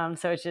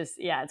 So it's just,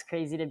 yeah, it's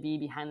crazy to be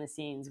behind the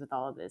scenes with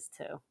all of this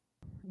too.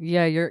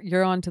 Yeah,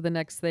 you're on to the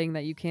next thing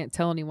that you can't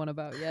tell anyone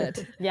about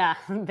yet. Yeah,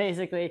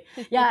 basically.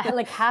 Yeah,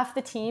 like half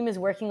the team is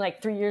working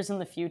like 3 years in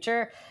the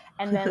future.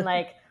 And then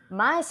like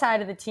my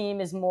side of the team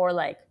is more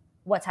like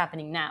what's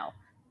happening now.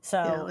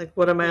 Yeah, So, like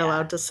what am I yeah,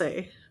 allowed to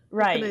say?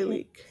 What can I right.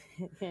 leak?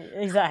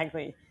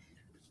 Exactly.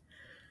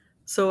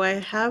 So I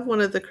have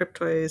one of the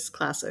Cryptoys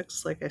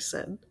classics, like I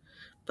said,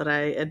 but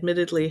I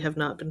admittedly have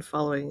not been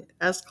following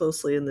as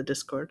closely in the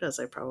Discord as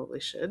I probably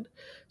should.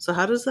 So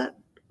how does that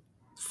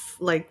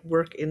like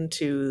work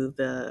into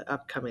the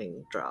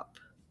upcoming drop?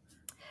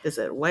 Is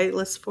it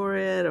whitelist for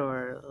it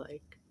or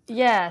like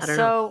Yeah, I don't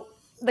know. so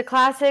the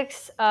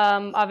classics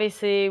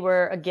obviously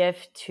were a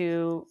gift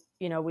to,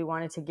 we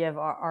wanted to give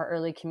our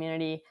early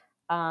community.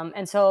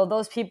 And so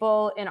those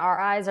people in our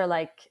eyes are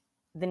like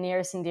the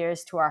nearest and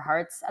dearest to our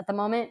hearts at the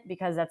moment,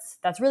 because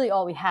that's really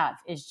all we have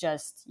is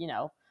just, we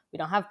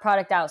don't have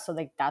product out. So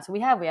like that's what we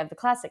have. We have the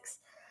classics.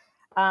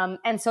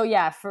 And so,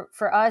 yeah,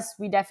 for us,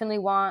 we definitely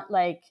want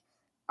like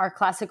our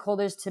classic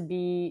holders to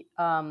be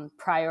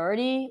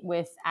priority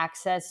with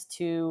access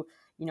to,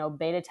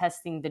 beta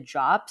testing the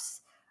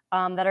drops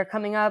that are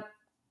coming up.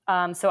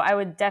 So I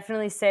would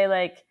definitely say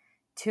like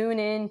tune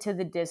in to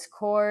the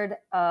Discord.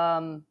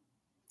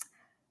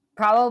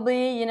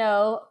 Probably,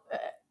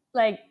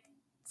 like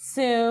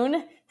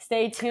soon.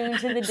 Stay tuned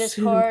to the Soon.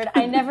 Discord.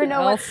 I never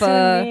know what soon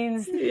Alpha.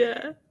 means.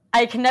 Yeah.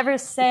 I can never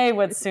say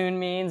what soon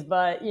means,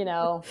 but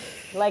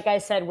like I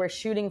said, we're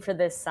shooting for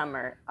this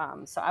summer.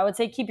 So I would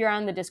say keep your eye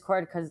on the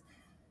Discord because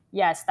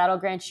yes, that'll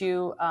grant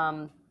you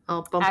I'll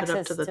bump it up to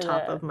access the to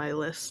top of my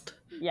list.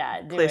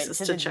 yeah, do it Places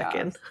to to the check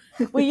in.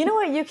 drops. Well, you know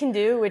what you can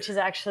do, which is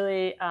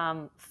actually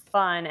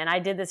fun, and I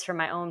did this for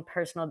my own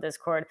personal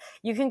Discord.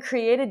 You can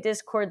create a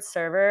Discord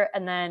server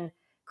and then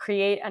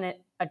create an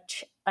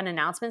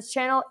announcements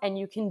channel, and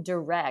you can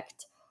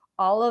direct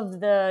all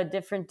of the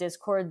different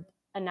Discord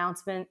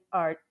announcement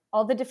or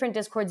all the different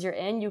Discords you're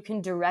in. You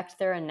can direct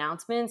their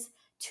announcements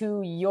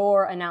to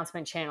your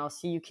announcement channel,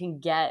 so you can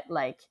get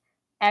like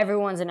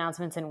everyone's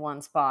announcements in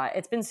one spot.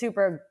 It's been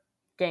super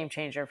game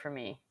changer for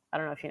me. I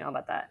don't know if you know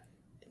about that.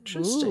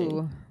 Interesting.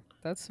 Ooh,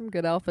 that's some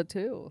good alpha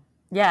too.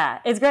 Yeah,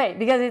 it's great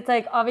because it's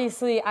like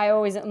obviously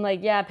I'm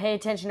like, yeah, pay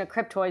attention to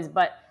Cryptoys,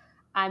 but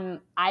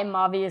I'm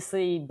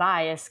obviously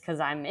biased because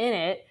I'm in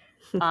it.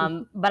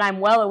 But I'm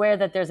well aware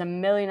that there's a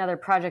million other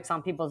projects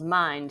on people's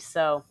minds.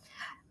 So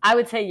I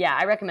would say, yeah,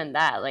 I recommend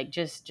that. Like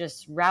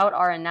just route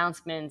our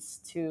announcements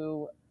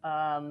to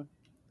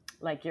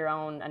like your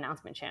own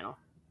announcement channel.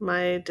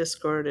 My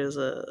Discord is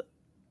a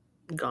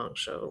gong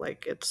show.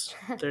 Like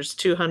there's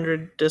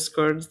 200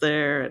 Discords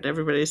there and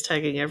everybody's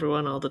tagging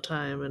everyone all the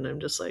time and I'm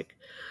just like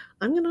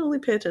I'm going to only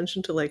pay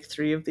attention to like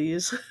 3 of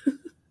these.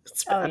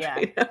 It's Oh bad yeah.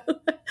 right now.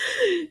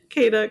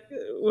 Kata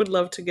would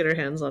love to get her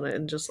hands on it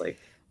and just like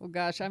Well,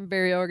 gosh, I'm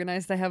very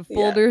organized. I have yeah.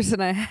 folders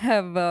and I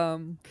have,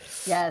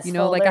 Yes,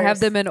 like I have folders.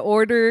 them in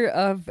order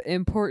of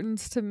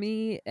importance to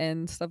me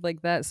and stuff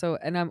like that. So,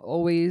 and I'm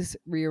always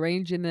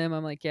rearranging them.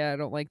 I'm like, yeah, I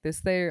don't like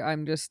this there.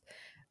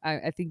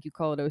 I think you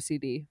call it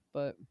OCD,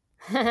 but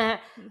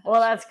Well,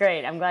 that's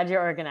great. I'm glad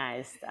you're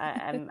organized.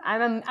 I'm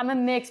a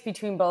mix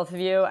between both of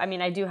you. I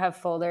mean, I do have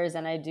folders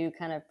and I do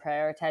kind of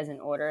prioritize in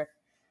order,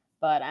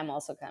 but I'm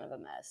also kind of a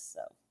mess.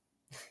 So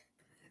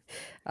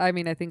I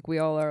mean, I think we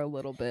all are a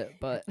little bit,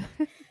 but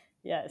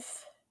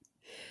yes.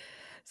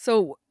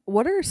 so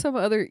what are some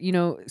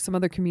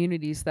other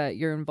communities that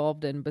you're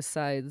involved in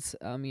besides,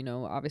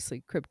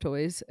 obviously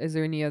Cryptoys? Is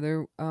there any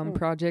other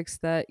projects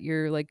that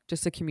you're like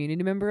just a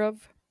community member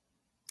of?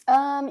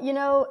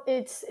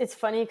 It's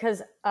funny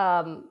because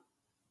I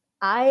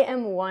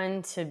am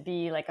one to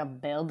be like a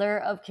builder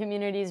of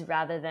communities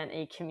rather than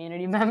a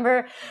community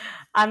member.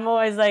 I'm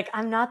always like,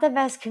 I'm not the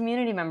best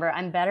community member.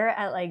 I'm better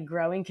at like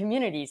growing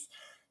communities.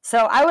 So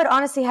I would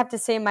honestly have to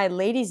say my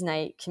ladies'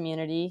 night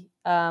community.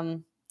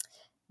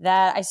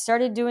 That I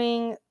started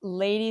doing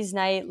ladies'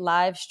 night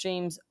live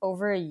streams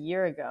over a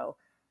year ago.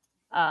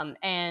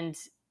 And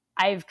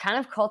I've kind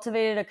of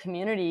cultivated a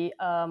community,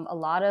 a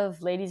lot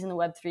of ladies in the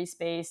Web3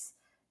 space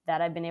that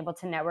I've been able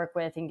to network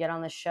with and get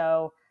on the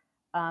show.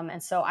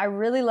 And so I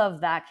really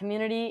love that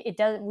community.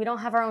 We don't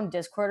have our own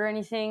Discord or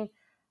anything.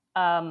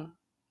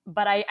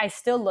 But I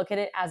still look at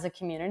it as a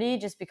community,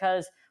 just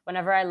because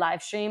whenever I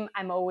live stream,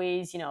 I'm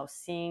always,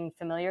 seeing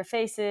familiar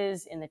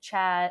faces in the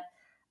chat.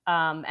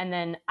 And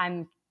then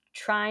I'm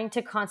trying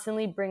to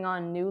constantly bring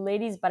on new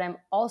ladies, but I'm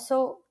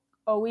also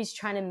always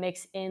trying to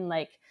mix in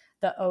like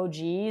the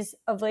OGs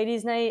of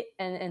ladies night,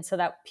 and so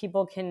that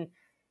people can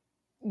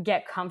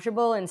get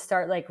comfortable and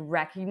start like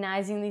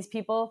recognizing these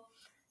people.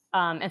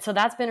 And so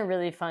that's been a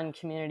really fun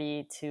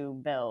community to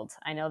build.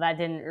 I know that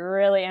didn't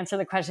really answer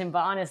the question,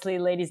 but honestly,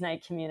 ladies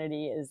night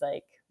community is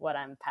like what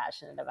I'm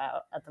passionate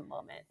about at the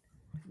moment.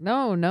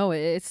 No, no,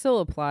 it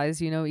still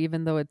applies,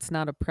 even though it's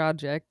not a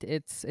project,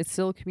 it's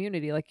still a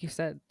community, like you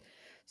said.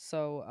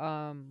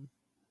 So,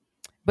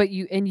 but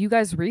you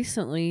guys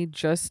recently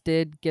just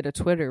did get a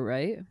Twitter,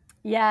 right?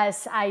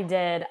 Yes, I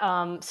did.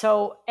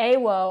 So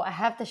Awo, I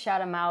have to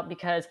shout him out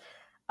because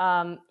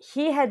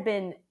he had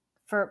been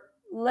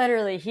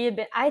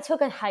I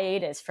took a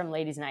hiatus from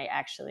Ladies Night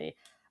actually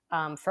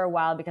for a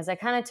while because I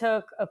kind of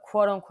took a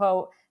quote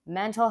unquote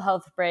mental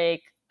health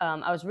break.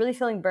 I was really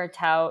feeling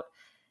burnt out,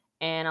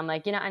 and I'm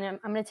like, I'm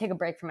going to take a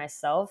break for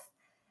myself.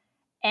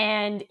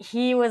 And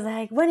he was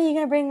like, when are you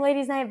going to bring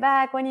Ladies Night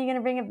back? When are you going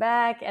to bring it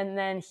back? And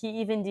then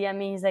he even DM'd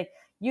me. He's like,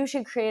 you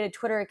should create a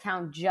Twitter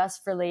account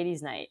just for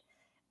Ladies Night.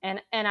 And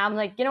I'm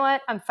like, you know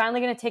what? I'm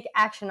finally going to take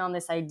action on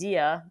this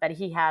idea that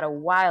he had a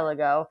while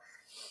ago,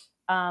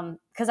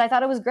 because I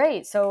thought it was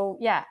great. So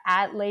yeah,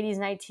 at Ladies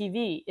Night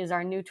TV is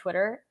our new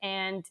Twitter.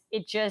 And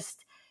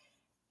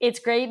it's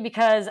great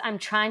because I'm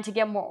trying to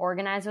get more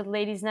organized with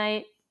Ladies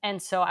Night.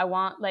 And so I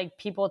want like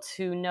people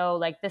to know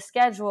like the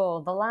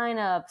schedule, the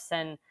lineups,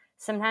 and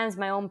sometimes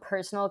my own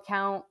personal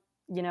account,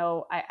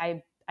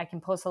 I can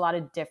post a lot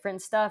of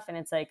different stuff, and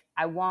it's like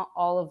I want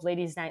all of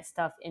Ladies Night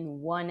stuff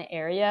in one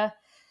area.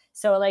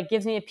 So it like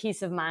gives me a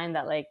peace of mind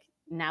that like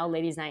now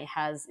Ladies Night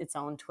has its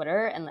own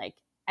Twitter, and like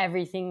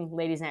everything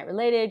Ladies Night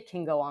related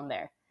can go on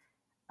there.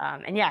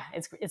 And yeah,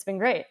 it's been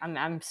great.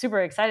 I'm super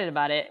excited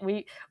about it.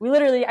 We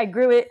literally, I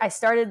grew it. I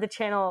started the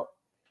channel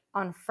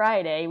on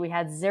Friday. We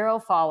had 0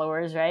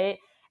 followers, right?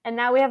 And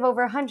now we have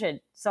over 100.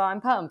 So I'm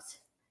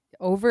pumped.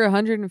 Over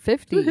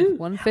 150, Woohoo.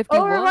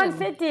 151. Over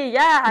 150.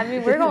 Yeah. I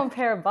mean, we're going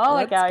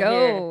parabolic Let's out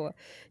here. go.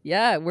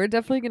 Yeah, we're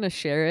definitely going to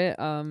share it.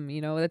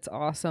 That's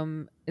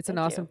awesome. It's an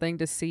Thank awesome you. thing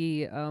to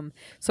see.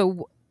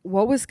 So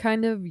what was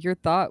kind of your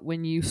thought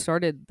when you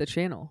started the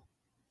channel?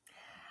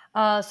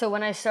 So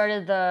when I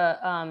started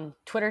the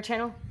Twitter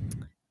channel,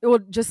 Well,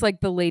 just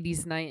like the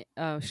ladies' night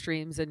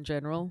streams in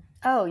general.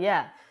 oh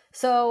yeah.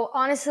 So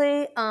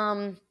honestly,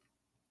 for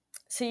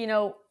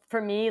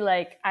me,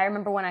 like I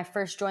remember when I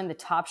first joined the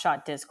Top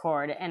Shot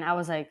Discord, and I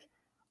was like,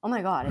 oh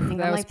my god, I think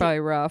That I'm was like probably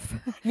rough.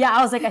 yeah,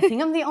 I was like, I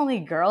think I'm the only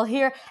girl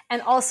here.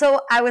 And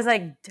also, I was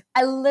like,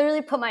 I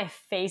literally put my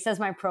face as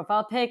my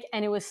profile pic,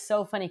 and it was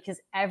so funny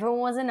because everyone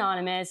was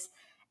anonymous.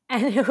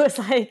 And it was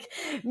like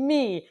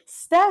me,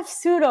 Steph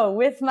Sutto,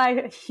 with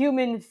my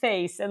human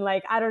face. And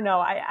like, I don't know,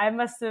 I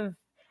must have,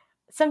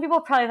 some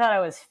people probably thought I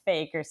was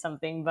fake or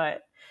something.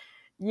 But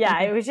yeah,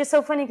 it was just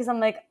so funny because I'm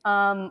like,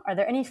 are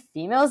there any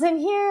females in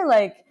here?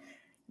 Like,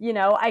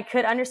 I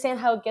could understand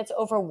how it gets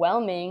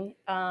overwhelming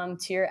to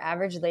your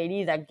average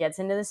lady that gets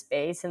into the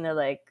space and they're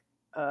like,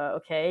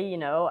 okay,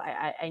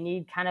 I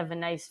need kind of a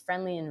nice,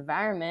 friendly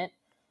environment.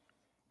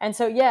 And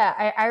so,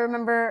 yeah, I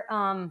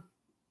remember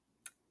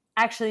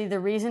actually the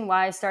reason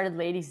why I started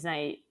Ladies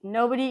Night,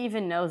 nobody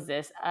even knows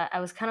this. I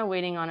was kind of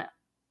waiting on it.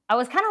 I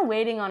was kind of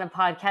waiting on a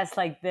podcast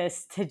like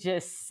this to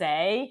just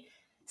say.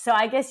 So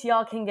I guess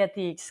y'all can get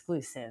the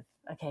exclusive.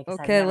 Okay, because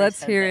I've Okay, never let's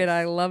said hear it. this.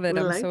 I love it. We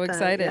I'm like so that.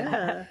 excited.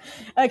 Yeah.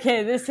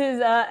 Okay, this is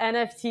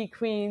NFT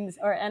Queens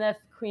or NF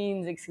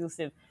Queens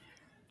exclusive.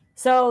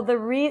 So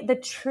the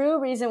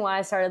true reason why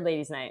I started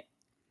Ladies Night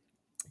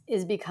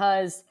is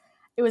because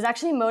it was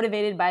actually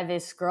motivated by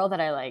this girl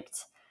that I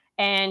liked,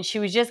 and she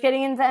was just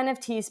getting into the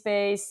NFT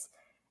space,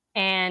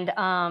 and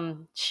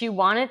she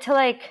wanted to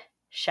like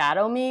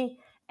shadow me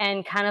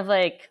and kind of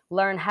like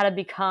learn how to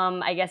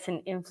become, I guess,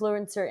 an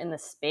influencer in the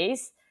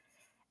space.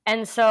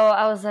 And so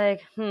I was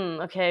like,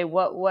 okay,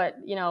 what,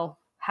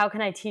 how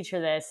can I teach her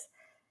this?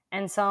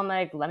 And so I'm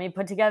like, let me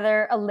put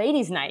together a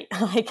ladies' night.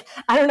 Like,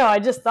 I don't know, I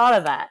just thought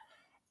of that.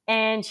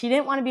 And she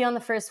didn't want to be on the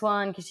first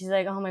one because she's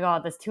like, oh my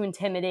God, that's too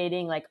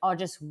intimidating. Like, I'll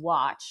just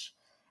watch.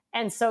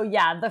 And so,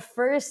 yeah, the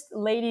first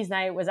ladies'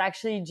 night was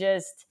actually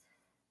just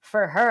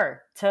for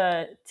her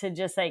to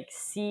just like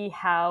see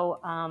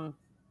how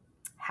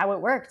it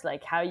worked,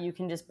 like how you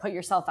can just put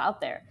yourself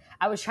out there.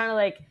 I was trying to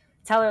like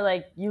tell her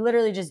like you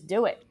literally just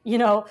do it,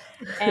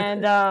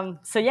 and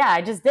so yeah,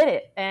 I just did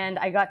it, and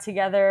I got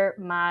together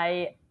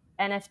my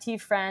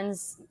NFT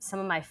friends, some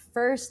of my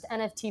first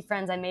NFT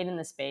friends I made in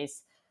the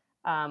space.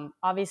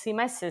 Obviously,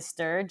 my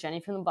sister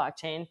Jenny from the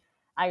blockchain.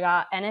 I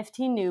got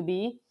NFT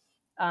newbie,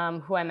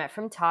 who I met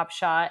from Top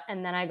Shot,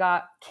 and then I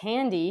got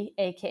Candy,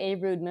 aka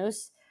Rude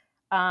Moose,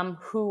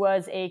 who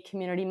was a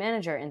community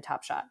manager in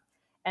Top Shot.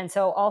 And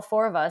so all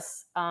 4 of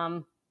us,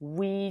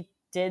 we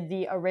did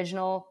the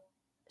original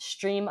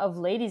stream of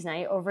Ladies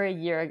Night over a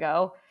year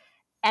ago,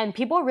 and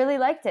people really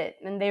liked it,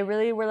 and they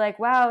really were like,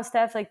 wow,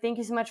 Steph, like, thank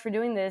you so much for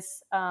doing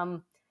this.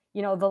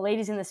 The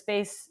ladies in the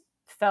space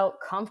felt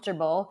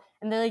comfortable,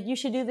 and they're like, you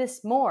should do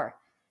this more.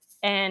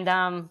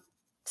 And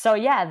so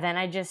yeah, then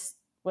I just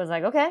was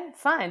like, okay,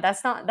 fine,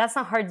 that's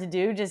not hard to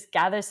do. Just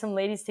gather some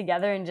ladies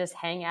together and just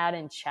hang out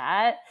and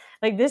chat.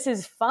 Like, this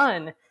is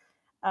fun.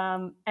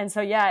 And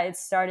so yeah, it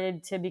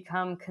started to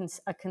become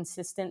a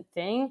consistent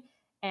thing,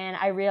 and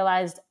I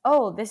realized,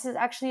 oh, this is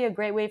actually a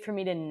great way for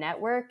me to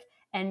network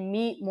and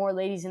meet more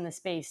ladies in the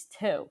space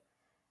too.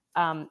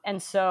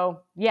 And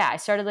so yeah, I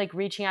started like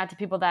reaching out to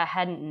people that I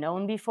hadn't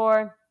known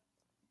before,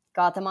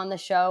 got them on the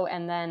show,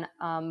 and then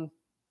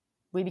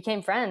we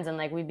became friends, and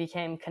like we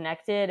became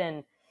connected,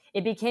 and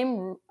it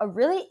became a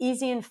really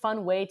easy and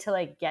fun way to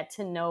like get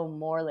to know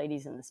more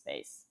ladies in the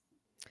space.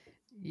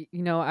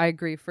 I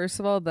agree. First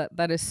of all,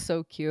 that is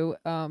so cute.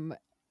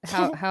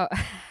 How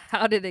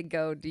how did it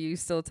go? Do you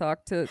still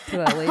talk to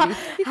that lady?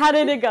 How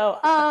did it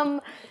go?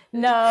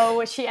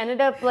 No, she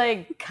ended up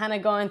like kind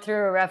of going through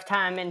a rough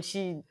time, and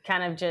she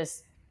kind of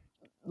just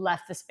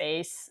left the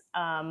space.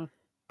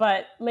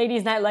 But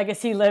Ladies Night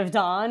legacy lived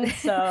on.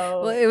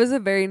 So Well, it was a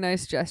very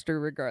nice gesture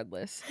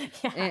regardless.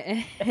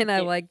 yeah, And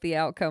I like the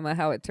outcome of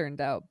how it turned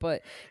out.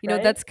 But,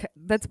 right?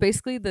 that's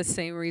basically the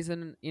same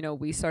reason,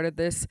 we started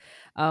this.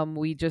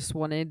 We just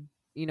wanted,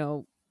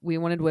 we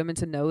wanted women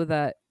to know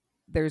that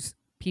there's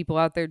people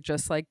out there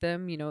just like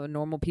them,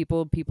 normal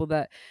people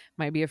that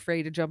might be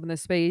afraid to jump in the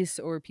space,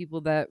 or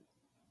people that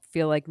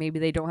feel like maybe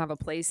they don't have a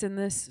place in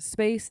this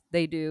space.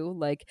 They do.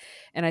 Like,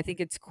 and I think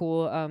it's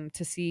cool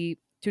to see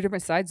two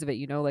different sides of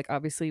it. Like,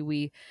 obviously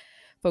we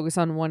focus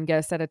on one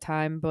guest at a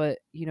time, but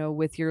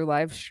with your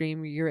live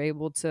stream you're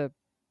able to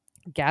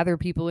gather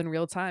people in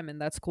real time,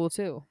 and that's cool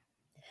too.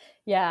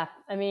 Yeah,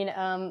 I mean,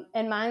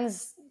 and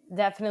mine's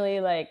definitely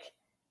like,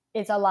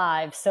 it's a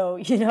live, so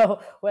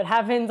what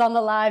happens on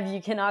the live,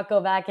 you cannot go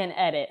back and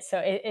edit.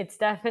 So it's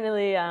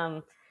definitely,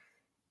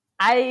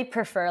 I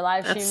prefer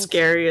live That's streams.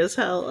 scary as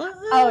hell.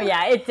 Oh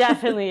yeah, it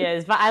definitely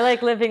is. But I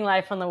like living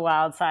life on the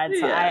wild side,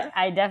 so Yeah.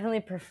 I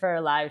definitely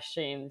prefer live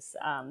streams.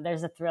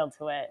 There's a thrill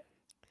to it.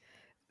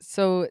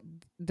 So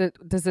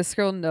does this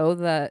girl know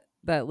that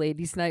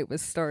ladies night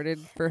was started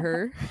for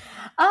her?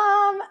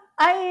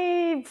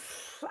 I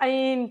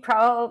mean,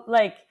 probably,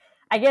 like,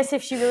 I guess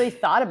if she really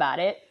thought about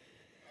it,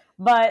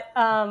 but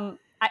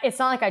it's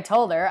not like I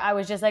told her. I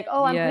was just like,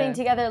 oh, I'm putting Yeah.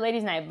 together a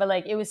ladies' night, but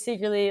like it was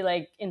secretly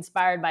like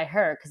inspired by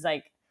her, because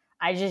like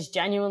I just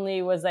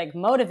genuinely was like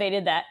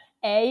motivated that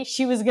A,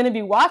 she was going to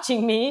be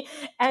watching me,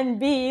 and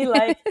B,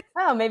 like,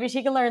 oh, maybe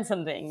she can learn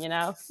something.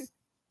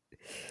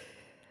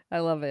 I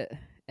love it.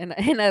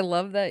 And I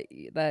love that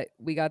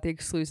we got the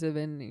exclusive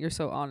and you're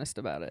so honest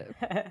about it.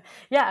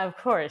 Yeah, of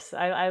course.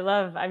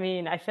 I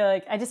mean, I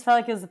just felt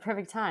like it was the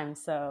perfect time.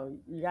 So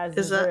you guys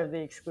Is that deserve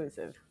the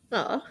exclusive.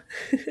 oh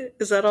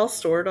is that all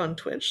stored on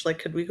Twitch? Like,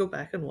 could we go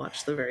back and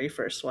watch the very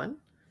first one?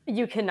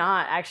 You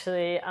cannot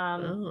actually.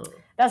 Oh.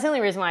 That's the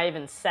only reason why I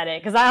even said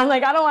it, because I'm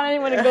like, I don't want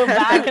anyone to go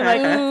back and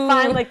like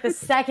find like the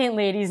second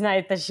ladies'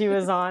 night that she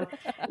was on.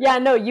 Yeah,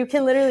 no, you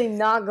can literally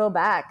not go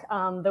back.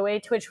 The way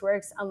Twitch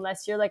works,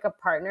 unless you're like a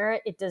partner,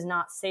 it does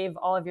not save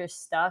all of your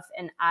stuff.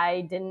 And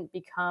I didn't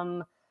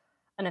become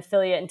an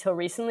affiliate until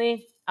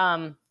recently.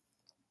 And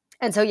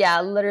so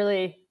yeah,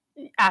 literally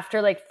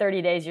after like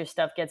 30 days, your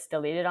stuff gets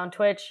deleted on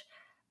Twitch,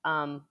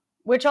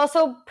 which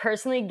also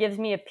personally gives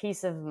me a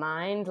peace of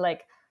mind.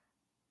 Like,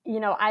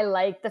 I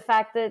like the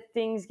fact that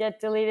things get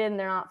deleted and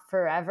they're not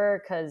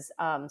forever, because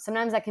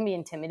sometimes that can be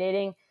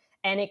intimidating,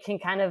 and it can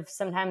kind of,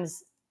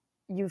 sometimes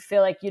you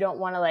feel like you don't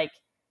want to like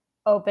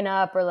open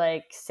up or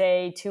like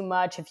say too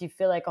much if you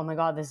feel like, oh my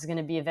God, this is going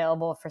to be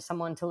available for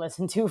someone to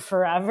listen to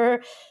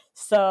forever.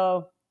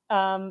 So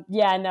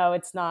yeah, no,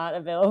 it's not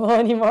available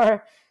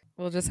anymore.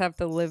 We'll just have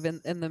to live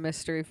in the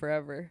mystery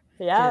forever.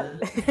 Yeah.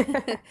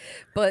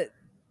 But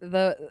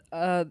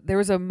there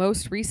was a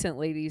most recent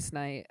ladies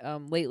night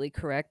lately,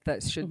 correct?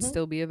 That should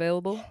still be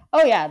available.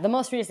 Oh yeah, the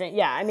most recent.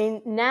 Yeah, I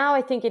mean, now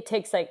I think it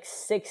takes like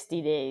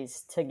 60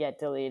 days to get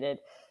deleted.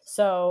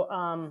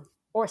 So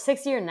or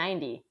 60 or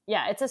 90.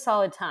 Yeah, it's a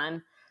solid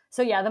time.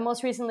 So yeah, the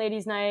most recent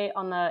ladies night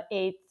on the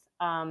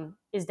 8th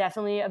is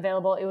definitely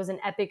available. It was an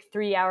epic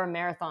 3-hour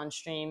marathon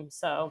stream.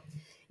 So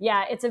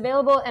yeah, it's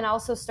available, and I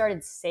also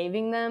started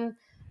saving them.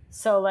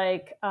 So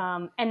like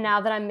and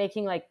now that I'm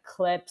making like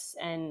clips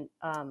and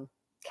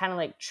kind of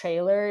like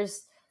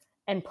trailers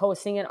and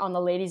posting it on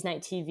the Ladies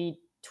Night TV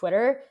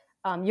Twitter,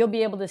 you'll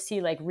be able to see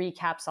like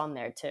recaps on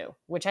there too,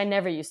 which I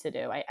never used to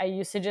do. I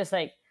used to just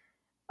like,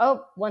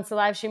 oh, once the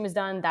live stream is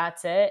done,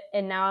 that's it.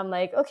 And now I'm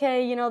like,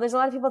 okay, there's a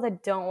lot of people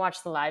that don't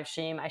watch the live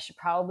stream. I should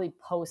probably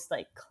post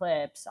like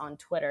clips on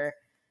Twitter.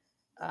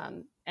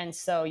 And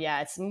so,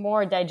 yeah, it's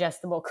more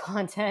digestible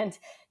content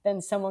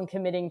than someone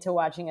committing to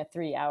watching a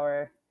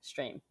 3-hour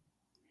stream.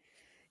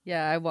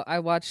 Yeah, I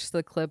watched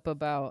the clip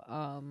about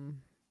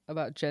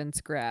Jen's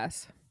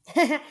grass.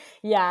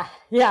 yeah,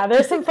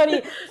 there's some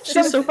funny,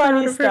 She's so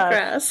funny proud of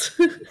her stuff. grass.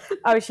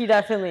 Oh, she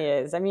definitely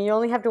is. I mean, you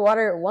only have to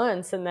water it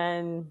once, and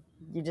then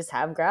you just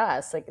have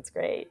grass. Like, it's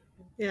great.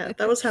 Yeah,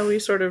 that was how we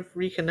sort of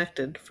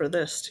reconnected for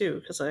this too,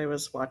 because I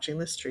was watching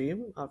the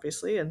stream,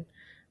 obviously, and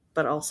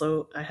but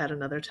also I had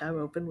another tab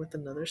open with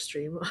another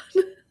stream on.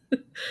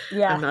 I'm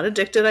Yeah. not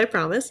addicted, I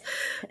promise.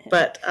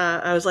 But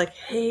I was like,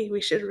 hey,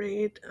 we should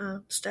raid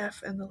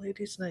Steph and the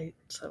ladies' night.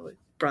 So we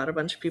brought a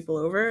bunch of people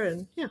over,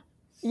 and yeah, it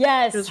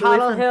Yes, was really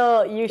Toddle fun.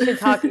 Hill. You should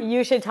talk.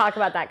 You should talk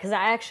about that because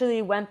I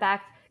actually went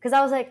back because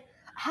I was like,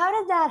 "How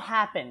did that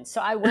happen?"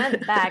 So I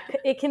went back.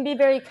 It can be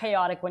very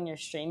chaotic when you're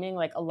streaming,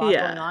 like a lot going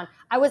Yeah. on.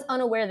 I was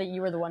unaware that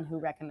you were the one who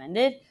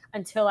recommended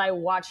until I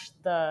watched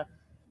the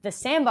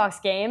sandbox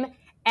game,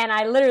 and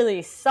I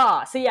literally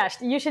saw. So yeah,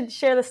 you should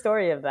share the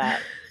story of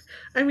that.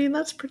 I mean,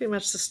 that's pretty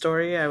much the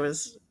story. I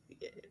was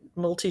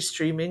multi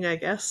streaming, I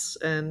guess,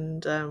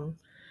 and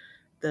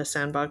the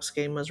sandbox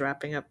game was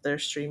wrapping up their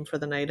stream for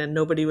the night, and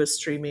nobody was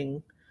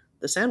streaming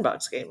the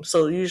sandbox game.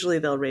 So usually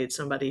they'll raid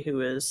somebody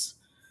who is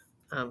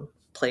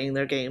playing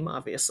their game,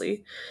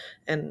 obviously,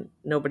 and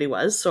nobody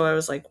was. So I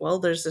was like, well,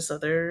 there's this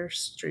other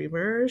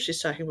streamer.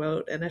 She's talking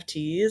about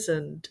NFTs,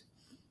 and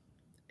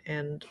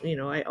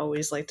I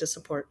always like to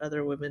support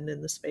other women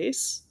in the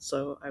space.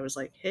 So I was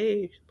like,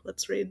 hey,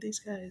 let's raid these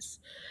guys,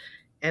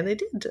 and they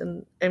did.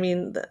 And I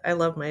mean, I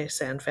love my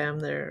Sand fam.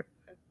 They're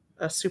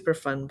a super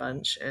fun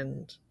bunch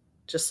and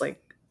just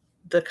like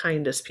the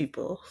kindest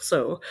people.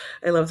 So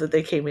I love that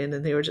they came in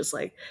and they were just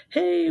like,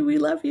 hey, we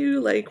love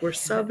you. Like, we're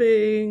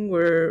subbing,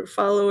 we're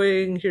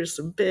following, here's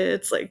some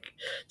bits, like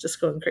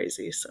just going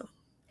crazy. So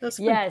that's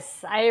fun.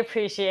 Yes, I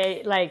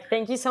appreciate. Like,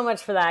 thank you so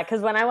much for that.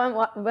 Because when I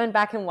went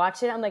back and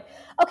watched it, I'm like,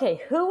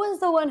 okay, who was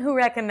the one who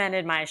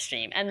recommended my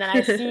stream? And then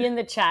I see in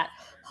the chat,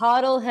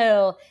 Hoddle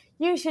Hill,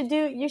 you should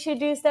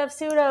do Steph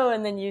Sutto.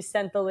 And then you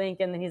sent the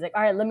link, and then he's like,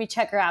 all right, let me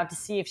check her out to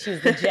see if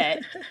she's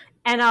legit.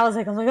 And I was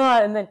like, oh my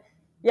god. And then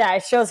yeah,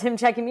 it shows him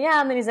checking me out,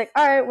 and then he's like,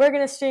 all right, we're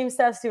gonna stream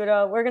Steph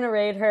Sutto, we're gonna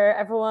raid her,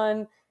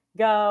 everyone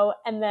go.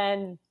 And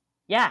then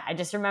yeah, I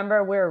just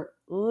remember we're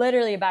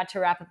literally about to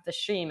wrap up the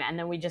stream, and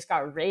then we just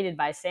got raided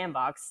by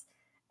Sandbox.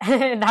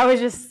 And that was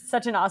just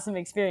such an awesome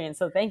experience.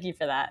 So thank you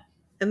for that.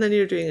 And then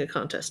you're doing a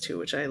contest too,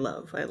 which I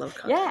love. I love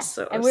Yeah. contests.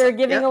 So I And was we were like,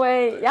 giving yeah,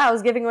 away, yeah, I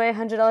was giving away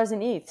 $100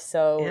 in ETH.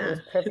 So it yeah. was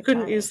Who perfect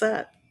couldn't timing. use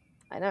that?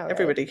 I know, right?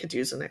 Everybody could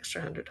use an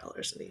extra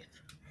 $100 in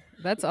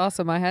That's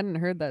awesome. I hadn't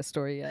heard that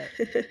story yet.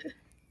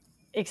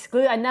 ETH.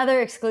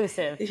 Another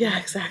exclusive. Yeah,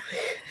 exactly.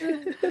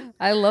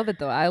 I love it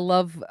though. I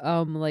love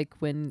like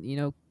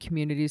when,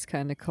 communities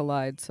kind of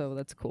collide, so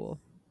that's cool.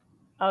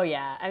 Oh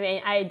yeah, I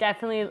mean, I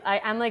definitely.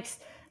 I'm like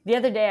the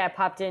other day I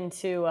popped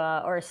into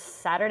or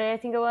Saturday I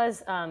think it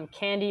was.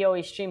 Candy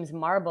always streams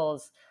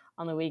marbles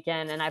on the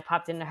weekend, and I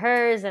popped into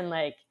hers and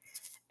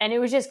it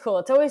was just cool.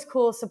 It's always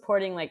cool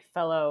supporting like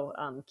fellow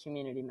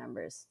community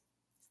members.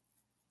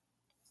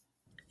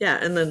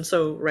 Yeah, and then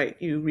so right,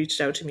 you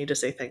reached out to me to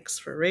say thanks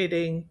for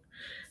raiding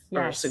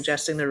or Yes.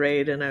 suggesting the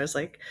raid, and I was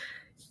like,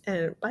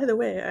 and by the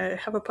way, I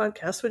have a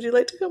podcast. Would you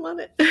like to come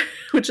on it?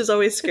 Which is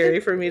always scary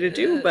for me to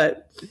do,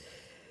 but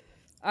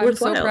I'm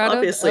so worthwhile, proud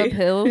obviously. of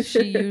Hill.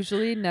 She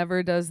usually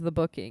never does the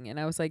booking. And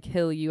I was like,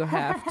 Hill, you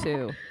have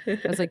to. I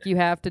was like, you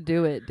have to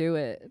do it. Do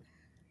it.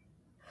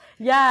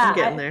 Yeah, I'm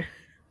getting there.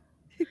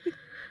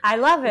 I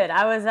love it.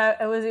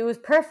 It was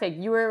perfect.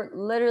 You were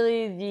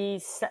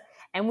literally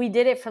and we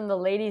did it from the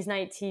Ladies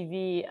Night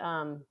TV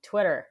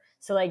Twitter.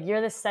 So like you're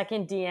the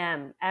second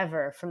DM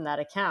ever from that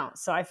account.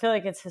 So I feel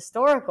like it's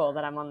historical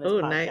that I'm on this Oh,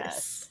 podcast.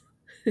 nice.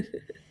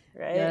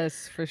 Right?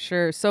 Yes, for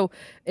sure. So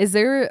is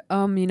there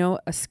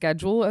a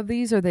schedule of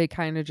these? Or are they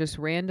kind of just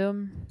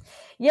random?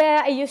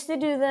 Yeah, I used to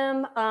do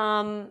them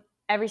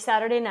every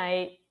Saturday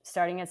night,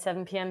 starting at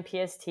 7 p.m.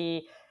 PST.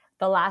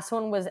 The last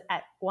one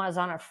was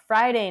on a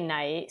Friday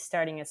night,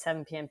 starting at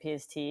 7 p.m.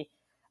 PST.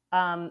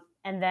 And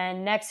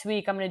then next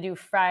week, I'm going to do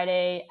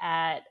Friday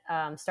at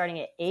starting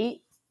at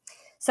 8.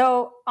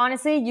 So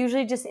honestly,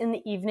 usually just in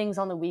the evenings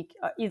on the week,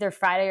 either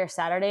Friday or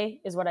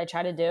Saturday is what I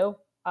try to do.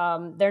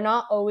 They're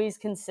not always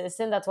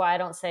consistent. That's why I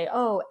don't say,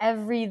 oh,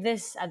 every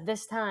this at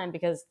this time,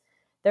 because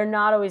they're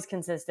not always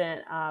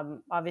consistent.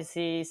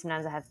 Obviously,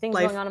 sometimes I have things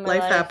going on in my life.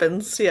 Life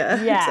happens.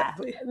 Yeah, Yeah,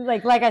 exactly.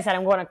 like I said,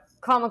 I'm going to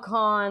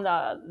Comic-Con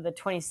the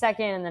 22nd,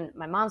 and then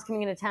my mom's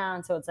coming into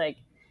town, so it's like,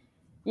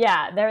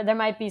 yeah, there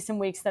might be some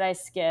weeks that I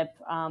skip,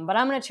 but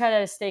I'm gonna try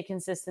to stay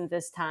consistent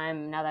this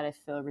time. Now that I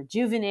feel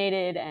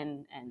rejuvenated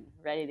and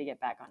ready to get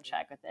back on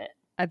track with it.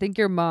 I think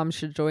your mom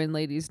should join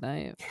Ladies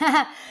Night.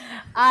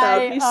 That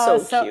would be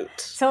so cute.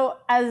 So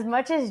as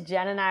much as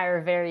Jen and I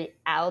are very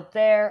out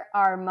there,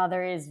 our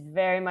mother is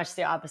very much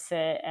the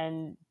opposite,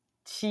 and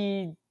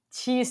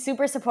she's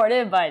super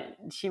supportive, but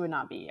she would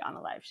not be on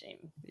a live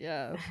stream.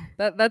 Yeah.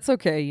 That's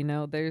okay,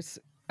 there's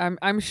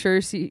I'm sure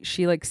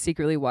she like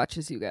secretly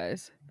watches you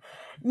guys.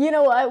 You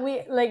know what?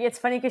 It's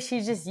funny because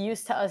she's just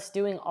used to us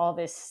doing all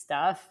this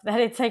stuff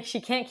that it's like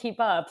she can't keep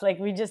up. Like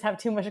we just have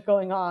too much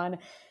going on.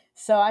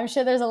 So I'm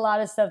sure there's a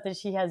lot of stuff that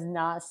she has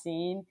not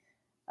seen.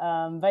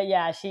 But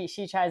yeah, she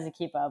tries to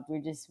keep up. We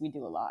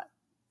do a lot.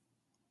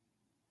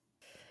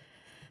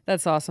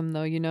 That's awesome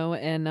though,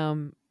 and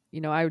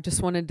I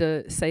just wanted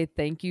to say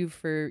thank you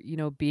for,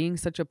 being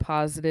such a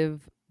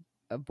positive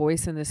a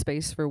voice in the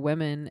space for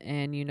women,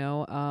 and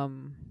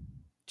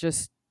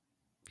just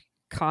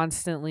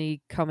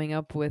constantly coming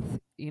up with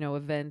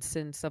events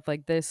and stuff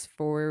like this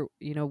for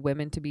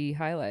women to be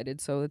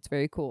highlighted. So it's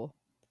very cool.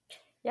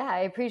 Yeah, I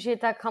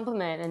appreciate that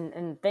compliment,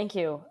 and thank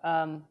you.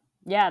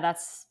 Yeah,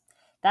 that's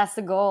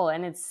the goal,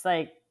 and it's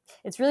like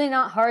it's really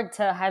not hard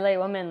to highlight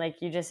women. Like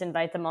you just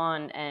invite them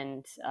on,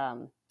 and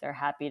they're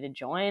happy to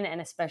join.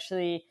 And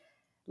especially,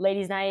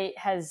 Ladies' Night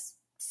has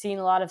seen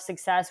a lot of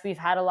success. We've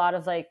had a lot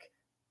of like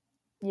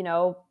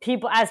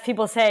people, as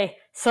people say,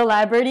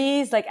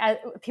 celebrities. Like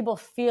people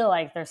feel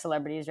like they're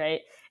celebrities,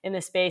 right? In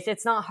the space,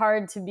 it's not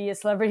hard to be a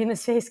celebrity in the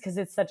space because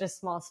it's such a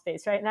small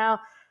space right now.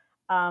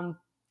 Um,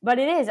 but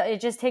it is.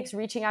 It just takes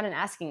reaching out and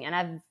asking.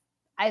 And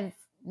I've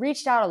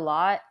reached out a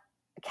lot,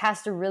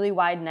 cast a really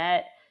wide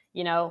net.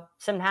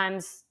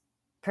 Sometimes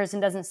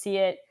person doesn't see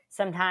it.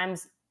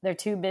 Sometimes they're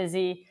too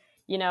busy.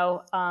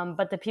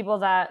 But the people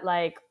that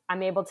like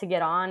I'm able to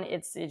get on,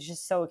 it's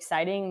just so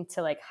exciting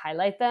to like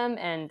highlight them.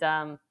 And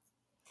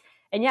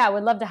yeah, I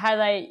would love to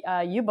highlight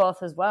you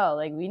both as well.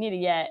 Like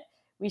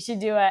we should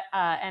do a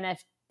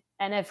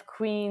NF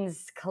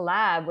Queens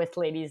collab with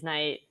Ladies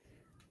Night.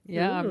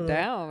 Yeah, I'm Ooh.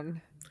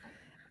 down.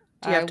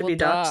 Do you I have to will be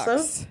doxxed though?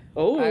 dox.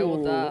 I will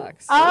Oh,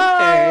 dox. Oh,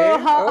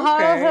 okay, how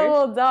okay.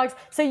 little dogs.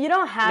 So you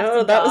don't have No,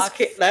 to dox.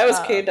 that was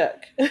K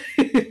Duck.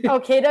 Oh,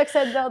 K-Duck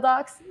said they'll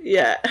dox?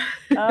 Yeah.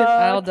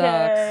 I'll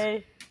dox.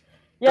 Okay.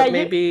 Yeah, But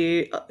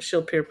maybe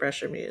she'll peer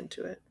pressure me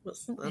into it. I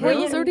don't Well, know.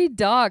 Hill's already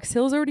doxed.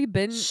 Hill's already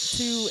been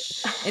to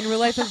in real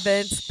life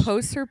events.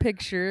 Post her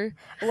picture.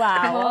 Come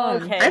wow.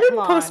 on. Okay, I come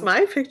didn't post on.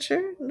 my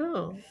picture.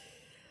 No.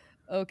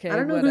 I Okay,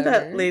 don't know who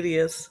that whatever. lady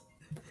is.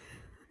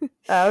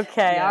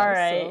 Okay, all Yeah,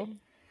 right. so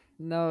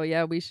no,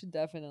 yeah, we should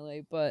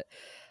definitely. But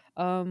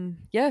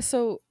yeah,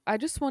 so I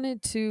just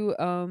wanted to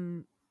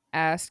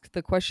ask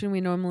the question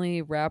we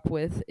normally wrap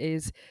with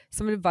is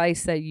some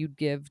advice that you'd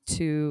give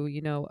to,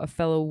 a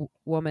fellow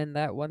woman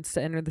that wants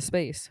to enter the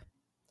space.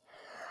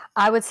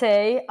 I would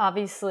say,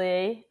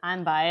 obviously,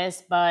 I'm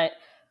biased, but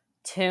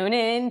tune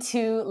in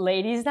to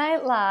Ladies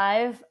Night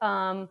Live.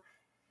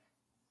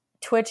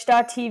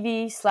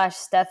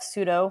 Twitch.tv/Steph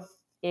Sutto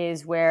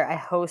is where I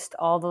host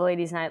all the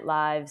Ladies Night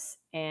Lives.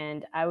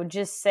 And I would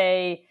just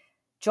say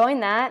join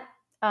that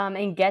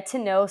and get to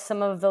know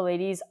some of the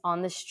ladies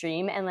on the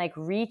stream and like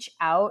reach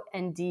out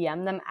and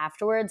DM them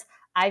afterwards.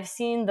 I've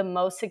seen the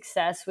most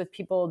success with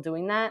people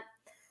doing that.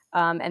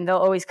 And they'll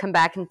always come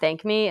back and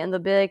thank me, and they'll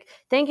be like,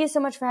 thank you so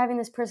much for having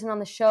this person on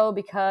the show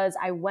because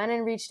I went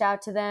and reached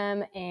out to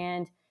them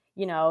and,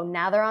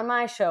 now they're on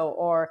my show,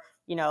 or,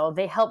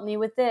 they helped me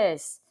with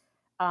this.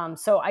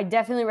 So I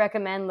definitely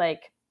recommend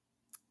like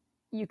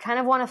you kind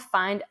of want to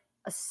find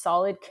a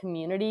solid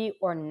community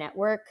or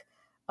network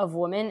of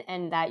women,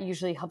 and that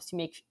usually helps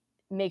you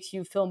makes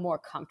you feel more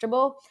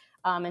comfortable.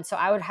 And so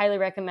I would highly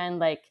recommend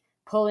like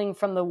pulling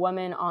from the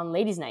women on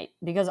Ladies Night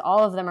because all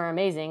of them are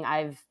amazing.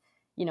 I've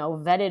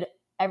vetted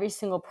every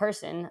single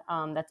person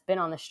that's been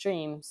on the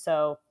stream.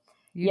 So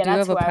You yeah, do that's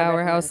have who a I would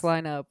recommend. powerhouse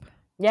lineup.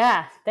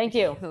 Yeah, thank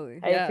you.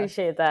 I Yeah.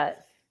 appreciate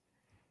that.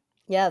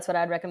 Yeah, that's what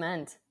I'd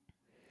recommend.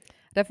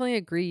 Definitely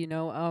agree,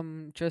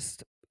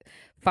 just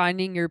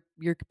finding your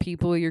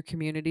people, your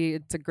community,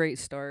 it's a great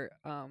start.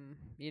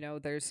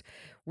 There's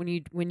when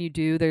you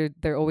do,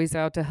 they're always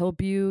out to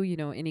help you,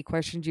 any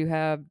questions you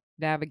have,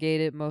 navigate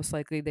it. Most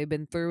likely they've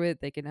been through it,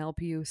 they can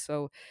help you.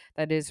 So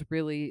that is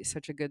really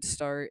such a good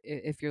start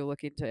if you're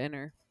looking to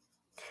enter.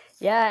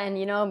 Yeah,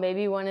 and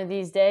maybe one of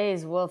these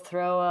days we'll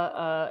throw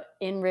a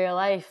in real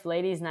life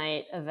ladies'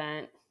 night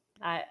event.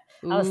 I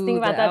was thinking Ooh,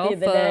 the about that the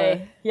other alpha.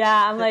 day.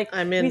 Yeah, I'm like,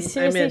 I'm we in. I'm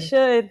seriously in.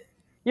 should.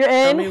 You're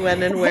Tell in? me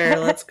when and where.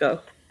 Let's go.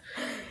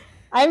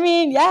 I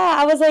mean, yeah,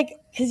 I was like,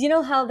 because you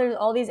know how there's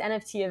all these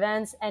NFT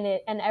events, and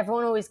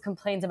everyone always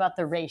complains about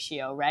the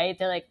ratio, right?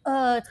 They're like,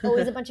 oh, it's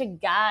always a bunch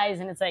of guys,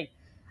 and it's like,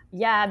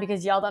 yeah,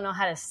 because y'all don't know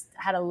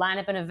how to line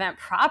up an event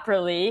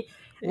properly.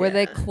 Where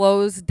they Yeah.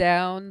 close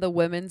down the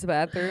women's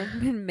bathroom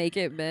and make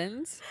it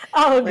men's.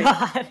 Oh Like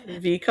God.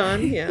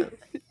 VCon, yeah.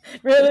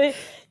 Really?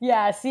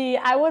 Yeah. See,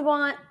 I would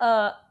want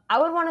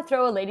to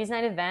throw a ladies'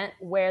 night event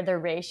where the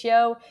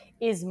ratio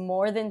is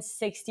more than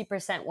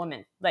 60%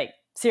 women. Like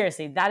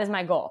seriously, that is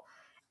my goal.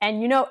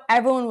 And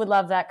everyone would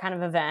love that kind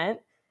of event.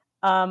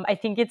 I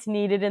think it's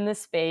needed in the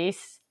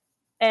space.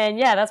 And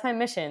yeah, that's my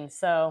mission.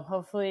 So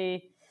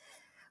hopefully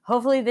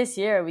this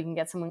year we can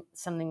get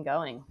something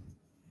going.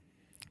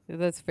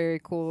 That's very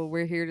cool.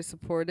 We're here to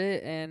support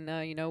it, and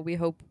we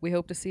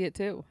hope to see it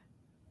too.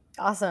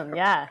 Awesome.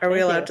 Yeah. Are we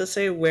Thank allowed you. to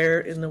say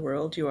where in the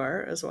world you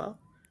are as well?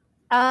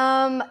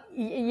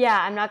 Yeah,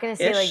 I'm not gonna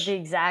say like the Ish.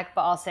 exact,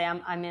 but I'll say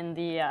I'm in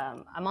the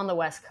I'm on the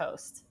West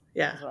Coast.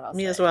 Yeah, Is what I'll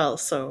me as say. well.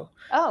 So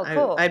Oh,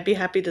 cool. I'd be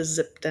happy to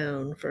zip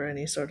down for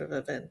any sort of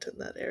event in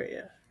that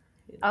area.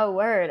 Oh,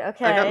 word. I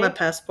got my Okay.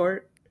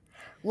 passport.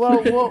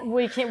 Well,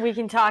 we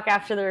can talk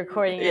after the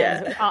recording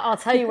ends. Yeah. I'll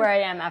tell you where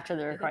I am after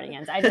the recording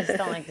ends. I just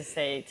don't like to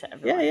say to Yeah,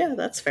 everyone. yeah,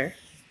 that's fair.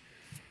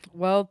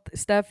 Well,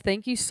 Steph,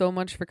 thank you so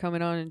much for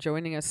coming on and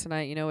joining us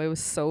tonight. It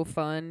was so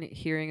fun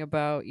hearing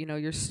about,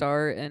 your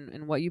start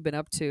and what you've been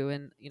up to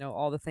and,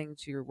 all the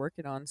things you're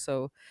working on.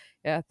 So,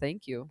 yeah,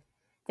 thank you.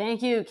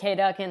 Thank you, K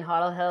Duck and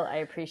Hoddle Hill. I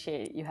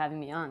appreciate you having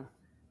me on.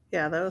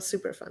 Yeah, that was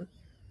super fun.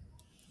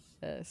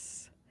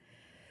 Yes.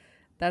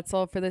 That's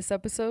all for this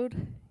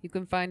episode. You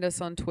can find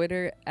us on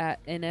Twitter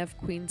at NF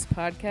Queens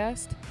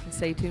Podcast and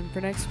stay tuned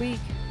for next week.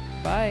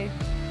 Bye.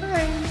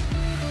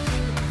 Bye.